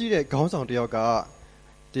အရေးကြီးတဲ့ခေါင်းဆောင်တစ်ယောက်က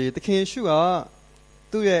ဒီသခင်ယေရှုက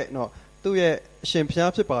သူ့ရဲ့အရှင်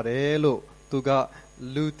ဖျားဖြစ်ပါတယ်လို့သူက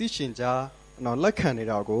လူသိရှင်ကြားနော်လက်ခံနေ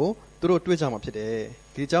တာကိုသူတို့တွေ့ကြမှာဖြစ်တယ်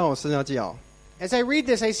ဒီအကြောင်းကိုစဉ်းစားကြည့်အောင် As I read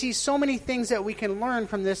this, I see so many things that we can learn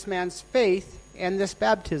from this man's faith and this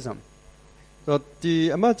baptism. ဒီ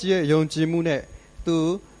အမတ်ကြီးရဲ့ယုံကြည်မှုနဲ့သူ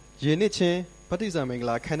ယဉ်နှစ်ချင်းဗတ္တိဇံမင်္ဂ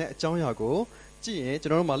လာခံတဲ့အကြောင်းအရာကိုကြည့်ရင်ကျွ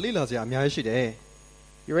န်တော်တို့မှာလေ့လာစရာအများကြီးရှိတယ်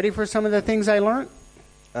You ready for some of the things I learned?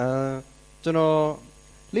 ကျွန်တော်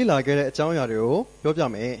လေ့လာခဲ့တဲ့အကြောင်းအရာတွေကိုပြောပြ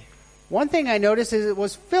မယ် One thing I noticed is it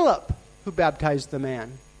was Philip who baptized the man.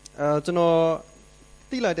 ကျွန်တော်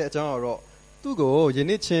သိလိုက်တဲ့အကြောင်းကတော့သူ့ကိုယဉ်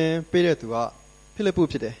နှစ်ချင်းပေးတဲ့သူကဖိလိပ္ပု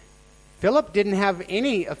ဖြစ်တယ် Philip didn't have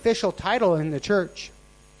any official title in the church.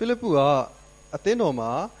 ဖိလိပ္ပုကအသင်းတော်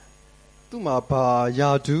မှာသူ့မှာဘာယာ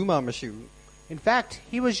ဒူးမှမရှိဘူး In fact,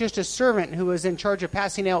 he was just a servant who was in charge of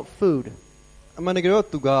passing out food. အမှန်တကယ်တော့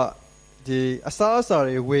သူကဒီအစားအစာ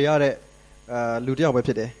တွေဝယ်ရတဲ့လူတစ်ယောက်ပဲ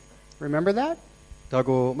ဖြစ်တယ် Remember that? ဒါ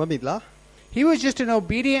ကိုမမိလား He was just an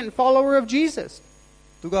obedient follower of Jesus.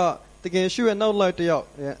 သူကတကယ်ရှုရဲ့နောက်လိုက်တစ်ယောက်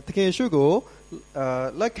တကယ်ရှုကို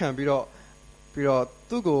လက်ခံပြီးတော့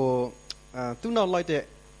သူ့ကိုသူ့နောက်လိုက်တဲ့တ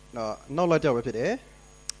စ်ယောက်ပဲဖြစ်တယ်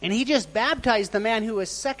And he just baptized the man who was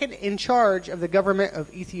second in charge of the government of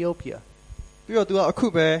Ethiopia. ပြီးတော့သူကအခု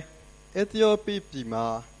ပဲအသီယိုပီပြည်မှာ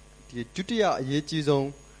ဒီဒုတိယအရေးကြီးဆုံး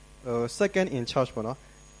second in charge ပေါ့နော်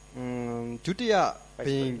ဒုတိယ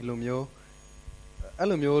ဘီလိုမျိုးအဲ့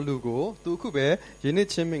လိုမျိုးလူကိုသူအခုပဲယဉ်နှစ်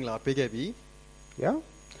ချင်းမင်္ဂလာပေးခဲ့ပြီ Yeah?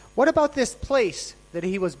 What about this place that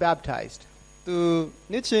he was baptized? သူ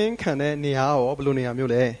နှစ်ချင်းခံတဲ့နေရာရောဘယ်လိုနေရာ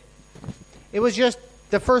မျိုးလဲ It was just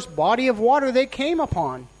the first body of water they came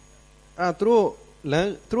upon. သူ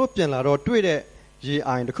တို့ပြန်လာတော့တွေ့တဲ့ရေ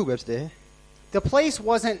အိုင်တစ်ခုပဲဖြစ်တယ် The place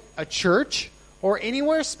wasn't a church or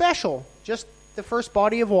anywhere special, just the first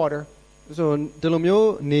body of water. ဆိုဒီလိုမျိုး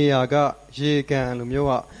နေရာကရေကန်လိုမျိုး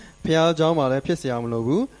ကဖျားเจ้าမှာလည်းဖြစ်เสียမလို့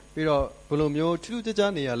ဘူးပြီးတော့ဘယ်လိုမျိုးထူးထူးခြား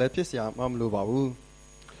ခြားနေရာလည်းဖြစ်เสียမလို့ပါဘူး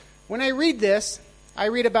When I read this, I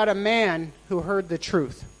read about a man who heard the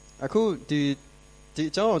truth. အခုဒီ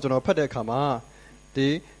အကြောင်းကိုကျွန်တော်ဖတ်တဲ့အခါမှာဒီ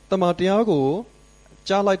တမန်တရားကို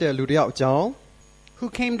ကြားလိုက်တဲ့လူတစ်ယောက်အကြောင်း Who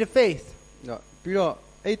came to faith, ပြီးတော့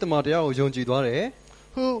အဲ့တမန်တရားကိုယုံကြည်သွားတယ်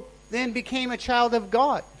who then became a child of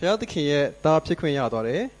God. ဘုရားသခင်ရဲ့သားဖြစ်ခွင့်ရသွားတ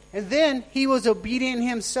ယ် And then he was obedient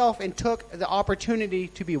himself and took the opportunity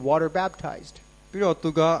to be water baptized. ပြီးတော့သူ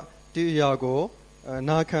ကဒီအရာကို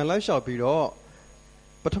နာခံလိုက်လျှောက်ပြီးတော့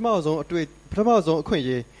ပထမဆုံးအခွင့်အ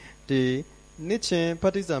ရေးဒီနှစ်ချင်းဗ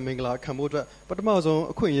တ္တိဇံမင်္ဂလာခံဖို့အတွက်ပထမဆုံး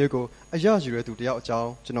အခွင့်အရေးကိုအရယူရတဲ့သူတယောက်အကြောင်း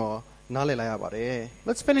ကျွန်တော်နားလည်လိုက်ရပါတယ်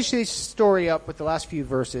Let's finish this story up with the last few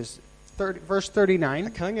verses. Verse 39.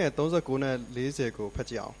 အခန်းငယ်39နဲ့40ကိုဖတ်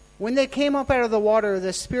ကြည့်အောင် When they came up out of the water,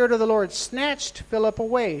 the Spirit of the Lord snatched Philip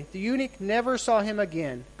away. The eunuch never saw him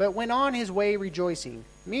again, but went on his way rejoicing.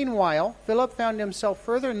 Meanwhile, Philip found himself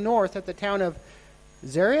further north at the town of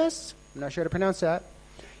Zarias. I'm not sure how to pronounce that.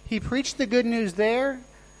 He preached the good news there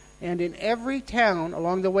and in every town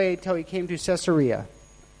along the way till he came to Caesarea.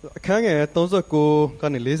 အခန်းငယ်39က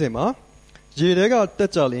နေ40မှာရေထဲကတ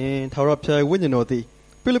က်ကြလင်ထာဝရဘုရားဝိညာဉ်တော်သည်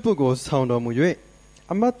ဖိလိပ္ပုကိုဆောင်တော်မူ၍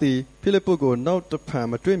အမတ်သည်ဖိလိပ္ပုကိုနောက်တစ်ဖန်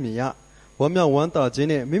မတွေ့မြင်ရဝမ်းမြောက်ဝမ်းသာခြင်း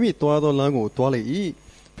နှင့်မိမိသွားသောလမ်းကိုသွားလေ၏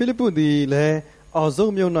ဖိလိပ္ပုသည်လည်းအာဇု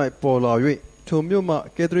တ်မြို့၌ပေါ်လာ၍ထိုမြို့မှ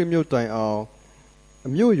ကဲသရိမြို့တိုင်အောင်အ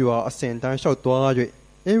မြို့ရွာအစဉ်တိုင်းလျှောက်သွား၍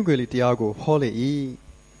အင်္ဂလိပ်တရားကိုဟောလေ၏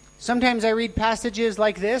 Sometimes I read passages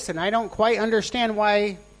like this and I don't quite understand why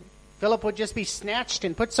Philip would just be snatched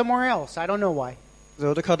and put somewhere else. I don't know why. ဆို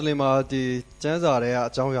တော့တခါတလေမှာဒီကျမ်းစာတွေက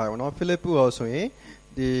အကြောင်းအရာပေါ့နော်ဖိလိပ္ပုရောဆိုရင်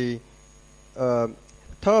ဒီ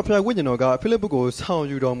ထာဝရဘုရားဝိညာဉ်တော်ကဖိလိပ္ပုကိုဆောင်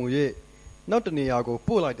ယူတော်မူ၍နောက်တနေရာကို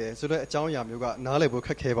ပို့လိုက်တယ်ဆိုတဲ့အကြောင်းအရာမျိုးကနားလည်ဖို့ခ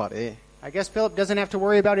က်ခဲပါတယ် I guess Philip doesn't have to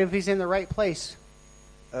worry about if he's in the right place.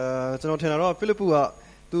 ကျွန်တော်ထင်တာတော့ဖိလိပ္ပုက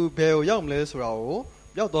သူဘယ်ကိုရောက်မလဲဆိုတာကို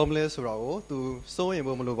ရောက်တော်မလဲဆိုတာကိုသူစိုးရင်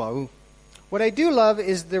ဖို့မလိုပါဘူး What I do love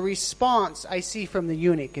is the response I see from the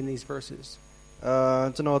eunuch in these verses.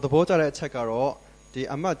 ကျွန်တော်သဘောကျတဲ့အချက်ကတော့ဒီ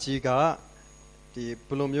အမတ်ကြီးကဒီဘ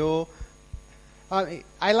ယ်လိုမျိုး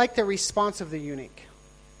I like the response of the eunuch.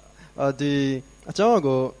 ဒီအကြောင်းအ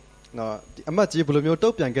ကိုနော်ဒီအမတ်ကြီးဘယ်လိုမျိုးတု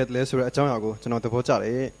တ်ပြန်ခဲ့တယ်လဲဆိုတဲ့အကြောင်းအရာကိုကျွန်တော်သဘောကျတ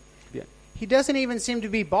ယ် He doesn't even seem to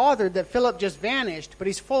be bothered that Philip just vanished, but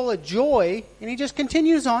he's full of joy and he just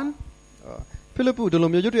continues on. ဖိလိပ္ပုဒီလို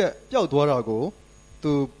မျိုးရွတ်တဲ့ပျောက်သွားတာကို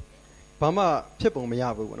သူဘာမှဖြစ်ပုံမရ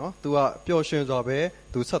ဘူးပေါ့နော်သူကပျော်ရွှင်စွာပဲ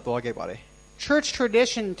သူဆက်သွားခဲ့ပါတယ် Church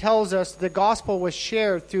tradition tells us the gospel was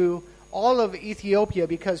shared through all of Ethiopia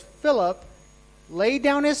because Philip laid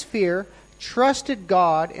down his fear, trusted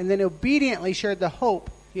God, and then obediently shared the hope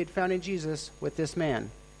he had found in Jesus with this man.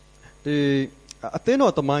 ဒီအသင်း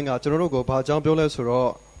တော်တမိုင်းကကျွန်တော်တို့ကိုဘာကြောင့်ပြောလဲဆို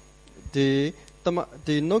တော့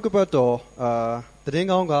ဒီနှုတ်ကပတ်တော်သတင်း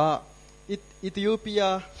ကောင်းကအီသီယိုးပီး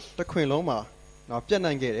ယားတစ်ခွင်လုံးမှာနော်ပြတ်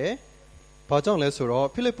နိုင်ခဲ့တယ်။ဘာကြောင့်လဲဆိုတော့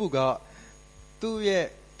ဖိလိပ္ပုကသူ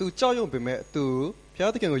ကြောက်ရွံ့ပေမဲ့သူဘု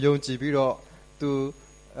ရားသခင်ကိုယုံကြည်ပြီးတော့သူ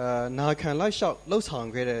နာခံလိုက်လျှောက်လှုပ်ဆောင်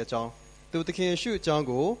ခဲ့တဲ့အကြောင်းသူသခင်ယေရှုအကြောင်း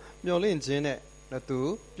ကိုမျှော်လင့်ခြင်းနဲ့သူ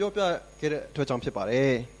ပြောပြခဲ့တဲ့အတွက်ကြောင့်ဖြစ်ပါတ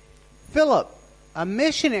ယ် Philip, a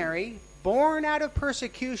missionary born out of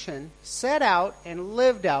persecution, set out and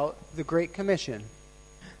lived out the Great Commission.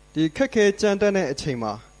 ဒီခက်ခဲကြမ်းတမ်းတဲ့အချိန်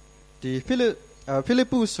မှာဒီဖိလိပ္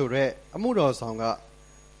ပုဆိုတဲ့အမှုတော်ဆောင်က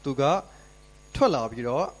သူကထွက်လာပြီး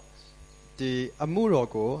တော့ဒီအမှုတော်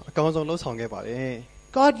ကိုအကောင်းဆုံးလှုပ်ဆောင်ခဲ့ပါတယ်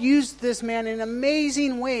God used this man in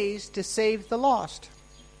amazing ways to save the lost.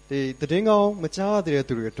 ဒီသတင်းကောင်းမကြားသေးတဲ့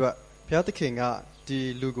သူတွေအတွက်ဘုရားသခင်ကဒီ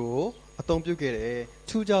လူကိုအသုံးပြုခဲ့တယ်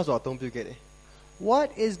ထူးခြားစွာအသုံးပြုခဲ့တယ် What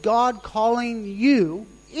is God calling you,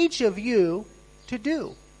 each of you, to do?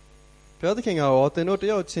 ဘုရားသခင်ကရောသင်တို့တ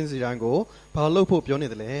ယောက်ချင်းစီတိုင်းကိုဘာလုပ်ဖို့ပြောနေ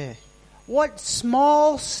တယ်လဲ What small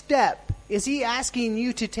step is he asking you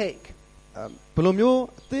to take? ဘယ်လိုမျိုး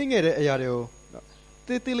အသေးငယ်တဲ့အရာတွေကို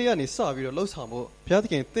တေးလေးကနေစပြီးတော့လှုပ်ဆောင်ဖို့ဘုရားသ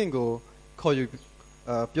ခင်သင်ကိုခေါ်ယူ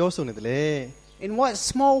ပြောဆိုနေတယ်လေ In what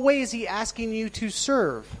small way is he asking you to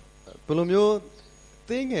serve? ဘယ်လိုမျိုး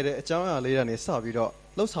သေးငယ်တဲ့အကြောင်းအရာလေးတွေကနေစပြီးတော့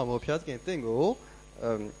လှုပ်ဆောင်ဖို့ဘုရားသခင်သင်ကို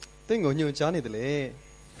ညွှန်ကြားနေတယ်လေ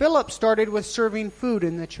Philip started with serving food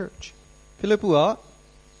in the church. ဖိလိပ္ပုက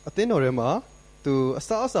အသင်းတော်ထဲမှာသူအ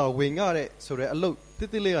စားအစာဝင်ရတဲ့ဆိုတဲ့အလုပ်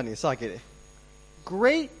တေးလေးကနေစခဲ့တယ်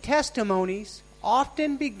Great testimonies often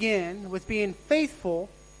begin with being faithful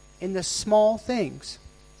in the small things.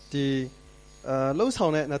 ဒီလှုပ်ဆော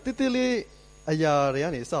င်တဲ့တေးလေးအရာတွေက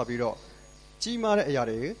နေစပြီးတော့ကြီးမားတဲ့အရာ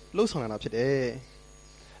တွေလှုပ်ဆောင်လာတာဖြစ်တယ်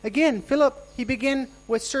Again, Philip, he began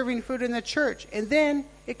with serving food in the church, and then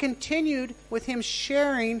it continued with him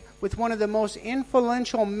sharing with one of the most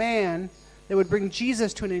influential men that would bring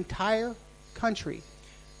Jesus to an entire country.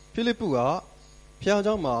 ဖိလိပ္ပုကဖျားเ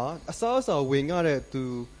จ้าမှာအစားအစာဝင်ရတဲ့သူ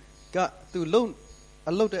ကသူအ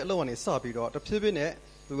လုပ်တဲ့အလုပ်ကနေစပြီးတော့တဖြည်းဖြည်းနဲ့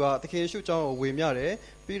သူကသခင်ယေရှုเจ้าကိုဝေမျှတယ်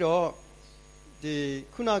ပြီးတော့ဒီ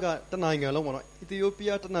ခုနကတနိုင်ငံလုံးပေါ့နော်အီသီယိုးပီး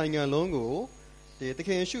ယားတနိုင်ငံလုံးကိုဒီသခ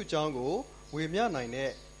င်ယေရှုเจ้าကိုဝေမျှနိုင်တဲ့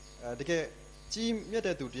တကယ်ကြီးမြတ်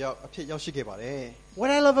တဲ့သူတယောက်အဖြစ်ရောက်ရှိခဲ့ပါတယ် What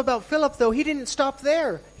I love about Philip, though, he didn't stop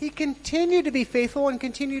there. He continued to be faithful and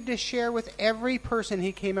continued to share with every person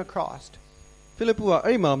he came across. ဖိလိပ္ပုက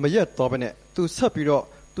အဲ့ဒီမှာမရက်တော့ဘဲနဲ့သူဆက်ပြီးတော့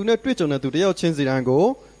သူနဲ့တွေ့ကြုံတဲ့သူတယောက်ချင်းစီတိုင်းကို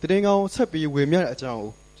တင်းကောင်းဆက်ပြီးဝေမျှတဲ့အကြောင်းကို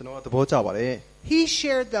ကျွန်တော်ကသဘောကျပါတယ် He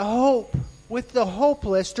shared the hope with the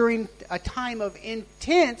hopeless during a time of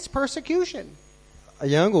intense persecution. အ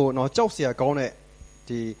ယံကိုတော့ကြောက်စရာကောင်းတဲ့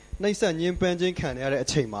ဒီနှိမ့်ဆက်ညှဉ်းပန်းခြင်းခံရတဲ့အ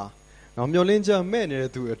ချိန်မှာတော့မျောလင်းချက်မဲ့နေ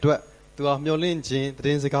တဲ့သူအတွက်သူကမျောလင်းခြင်းသတ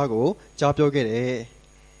င်းစကားကိုကြားပြောခဲ့တယ်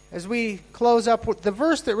As we close up, the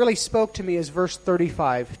verse that really spoke to me is verse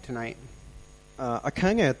 35 tonight. အခ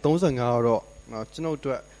န်းငယ်35တော့ကျွန်တော်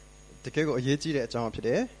တို့တကယ်ကိုအရေးကြီးတဲ့အကြောင်းဖြစ်တ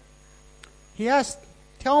ယ် He asked,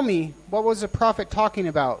 tell me, what was the prophet talking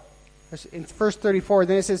about? In verse 34,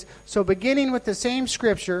 then it says, so beginning with the same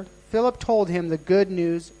scripture, Philip told him the good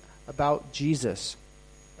news about Jesus.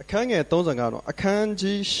 အခန်းငယ်35တော့အခန်း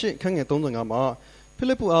ကြီး8အခန်းငယ်35မှာဖိ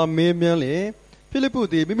လိပ္ပုအားမေးမြန်းလေဖိလိပ္ပု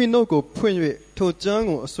သည်မိမိနှုတ်ကိုဖွင့်၍ထိုကျမ်း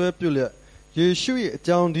ကိုအစွဲပြုလျက်ယေရှု၏အ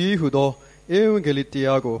ကြောင်းဒီဟုသောဧဝံဂေလိတ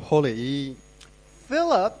ရားကိုဟောလေ၏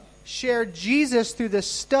 Philip shared Jesus through the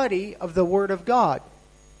study of the Word of God.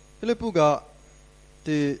 ဖိလိပ္ပုက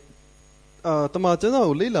ဒီတမန်ကျမ်းစာ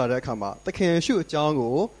ကိုလေ့လာတဲ့အခါမှာသခင်ယေရှုအကြောင်း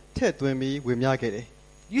ကိုထည့်သွင်းပြီးဝေမျှခဲ့တယ်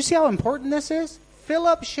You see how important this is?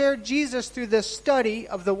 Philip shared Jesus through the study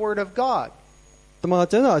of the Word of God. တမန်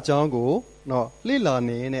ကျမ်းစာအကြောင်းကိုနော်လေ့လာ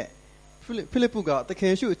နေတဲ့ဖိလိပ္ပုကသခ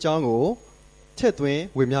င်ယေရှုအကြောင်းကိုထည့်သွင်း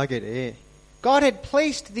ဝေမျှခဲ့တယ် God had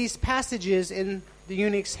placed these passages in the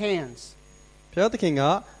eunuch's hands. ဘုရားသခင်က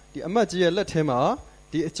ဒီအမတ်ကြီးရဲ့လက်ထဲမှာ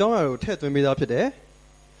ဒီအကြောင်းအရာကိုထည့်သွင်းပေးသားဖြစ်တယ်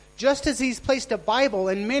Just as he's placed a Bible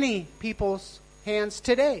in many people's hands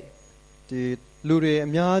today. ဒီလူတွေအ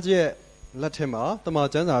များကြီးရဲ့လက်ထဲမှာတမန်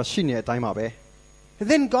ကျမ်းစာရှိနေတဲ့အတိုင်းပါပဲ And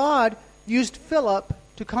then God used Philip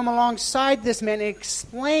to come alongside this man and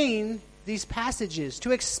explain these passages, to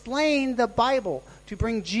explain the Bible, to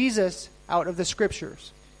bring Jesus out of the Scriptures.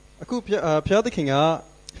 အခုဘုရားသခင်က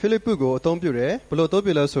ဖိလိပ္ပုကိုအသုံးပြုတယ်ဘယ်လိုအသုံး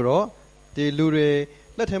ပြုလဲဆိုတော့ဒီလူတွေ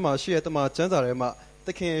လက်ထဲမှာရှိတဲ့တမန်ကျမ်းစာထဲမှာသ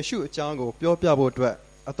ခင်ယေရှုအကြောင်းကိုပြောပြဖို့အတွက်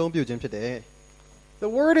အသုံးပြုခြင်းဖြစ်တယ်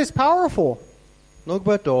The Word is powerful. နှုတ်ကပ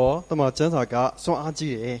တ်တော်တမန်ကျမ်းစာကစွမ်းအား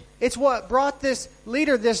ကြီးတယ် It's what brought this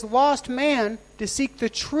leader, this lost man, to seek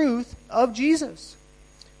the truth of Jesus.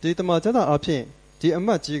 ဒ ဒီတမန်ကျမ်းစာအဖြစ်ဒီအမ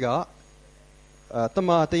တ်ကြီးကတမ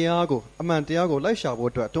န်တရားကိုအမှန်တရားကိုလိုက်ရှာဖို့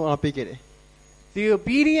အတွက်တွန်းအားပေးခဲ့တယ် The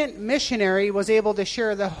obedient missionary was able to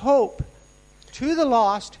share the hope to the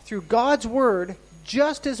lost through God's word,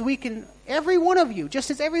 just as we can, every one of you, just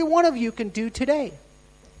as every one of you can do today.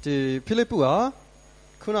 ဒီဖိလိပ္ပုဟာ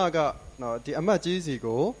ခုနကနော်ဒီအမတ်ကြီးစီ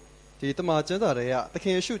ကိုဒီတမန်ကျမ်းစာတွေကသခ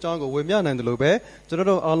င်ယေရှုအကြောင်းကိုဝေမျှနိုင်တယ်လို့ပဲကျွန်တော်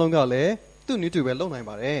တို့အားလုံးကလည်းသူ့နည်းတူပဲလုပ်နိုင်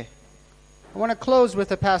ပါတယ် I want to close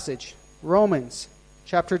with a passage, Romans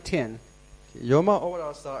chapter 10. ယောမဩဝါဒ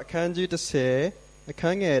စာအခန်းကြီး10အခ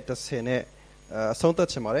န်းငယ်10နဲ့အဆုံးသတ်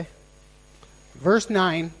ချင်ပါတယ် Verse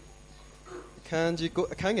 9. အခန်းကြီး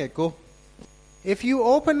အခန်းငယ်9 If you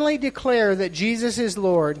openly declare that Jesus is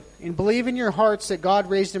Lord and believe in your hearts that God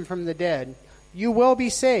raised him from the dead, you will be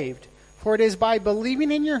saved. For it is by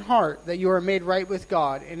believing in your heart that you are made right with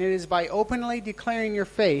God, and it is by openly declaring your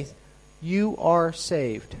faith you are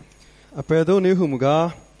saved. အပေတော်နေဟုမူကား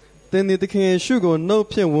သင်သည်သခင်ယေရှုကိုနှုတ်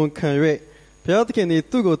ဖြင့်ဝန်ခံ၍ဘုရားသခင်သည်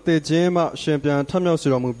သူ့ကိုတည်ခြင်းမှရှင်ပြန်ထမြောက်စေ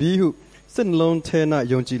တော်မူပြီးဟုစိတ်နှလုံးထဲ၌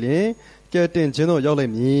ယုံကြည်လျင်ကဲ့တင်ခြင်းသို့ရောက်လိ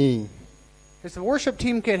မ့်မည် As the worship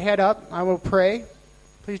team could head up, I will pray.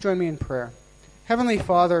 Please join me in prayer. Heavenly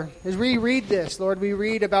Father, as we read this, Lord, we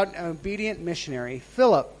read about an obedient missionary,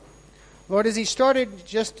 Philip. Lord, as he started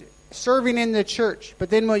just serving in the church,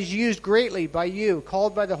 but then was used greatly by you,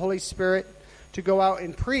 called by the Holy Spirit to go out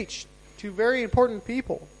and preach to very important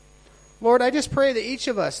people. Lord, I just pray that each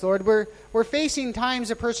of us, Lord, we're facing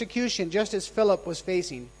times of persecution just as Philip was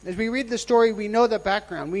facing. As we read the story, we know the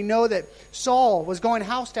background. We know that Saul was going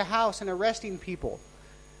house to house and arresting people.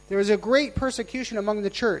 There was a great persecution among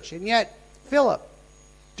the church, and yet Philip,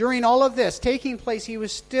 during all of this taking place, he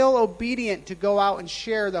was still obedient to go out and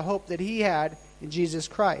share the hope that he had in Jesus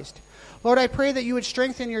Christ. Lord, I pray that you would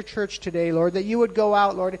strengthen your church today, Lord, that you would go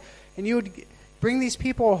out, Lord, and you would bring these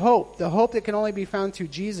people hope, the hope that can only be found through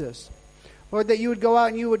Jesus. Lord, that you would go out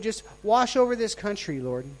and you would just wash over this country,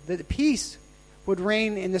 Lord, that peace would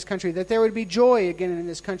reign in this country, that there would be joy again in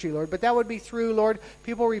this country, Lord, but that would be through, Lord,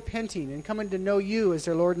 people repenting and coming to know you as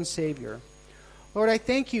their Lord and Savior. Lord, I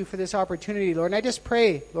thank you for this opportunity, Lord, and I just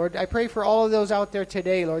pray, Lord, I pray for all of those out there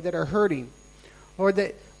today, Lord, that are hurting. Lord,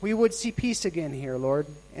 that we would see peace again here, Lord,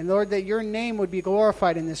 and Lord, that your name would be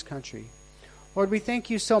glorified in this country. Lord, we thank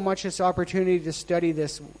you so much for this opportunity to study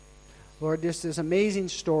this, Lord, this amazing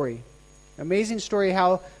story. Amazing story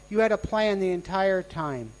how you had a plan the entire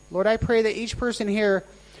time. Lord, I pray that each person here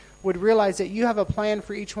would realize that you have a plan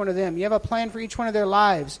for each one of them. You have a plan for each one of their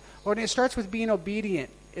lives. Lord, and it starts with being obedient.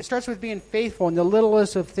 It starts with being faithful in the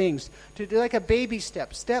littlest of things. To do like a baby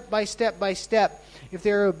step, step by step by step. If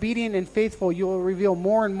they're obedient and faithful, you will reveal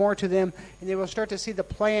more and more to them, and they will start to see the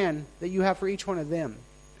plan that you have for each one of them.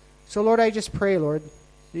 So, Lord, I just pray, Lord,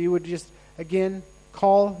 that you would just, again,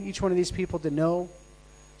 call each one of these people to know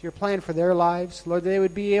your plan for their lives. Lord, they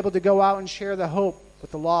would be able to go out and share the hope with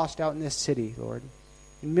the lost out in this city, Lord.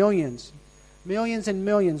 And millions and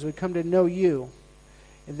millions would come to know you.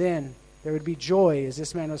 And then there would be joy, as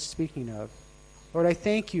this man was speaking of. Lord, I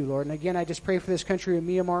thank you, Lord. And again, I just pray for this country of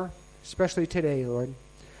Myanmar, especially today, Lord.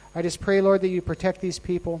 I just pray, Lord, that you protect these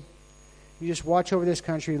people. You just watch over this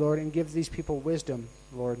country, Lord, and give these people wisdom,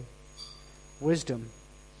 Lord. Wisdom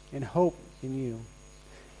and hope in you.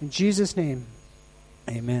 In Jesus' name,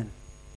 amen.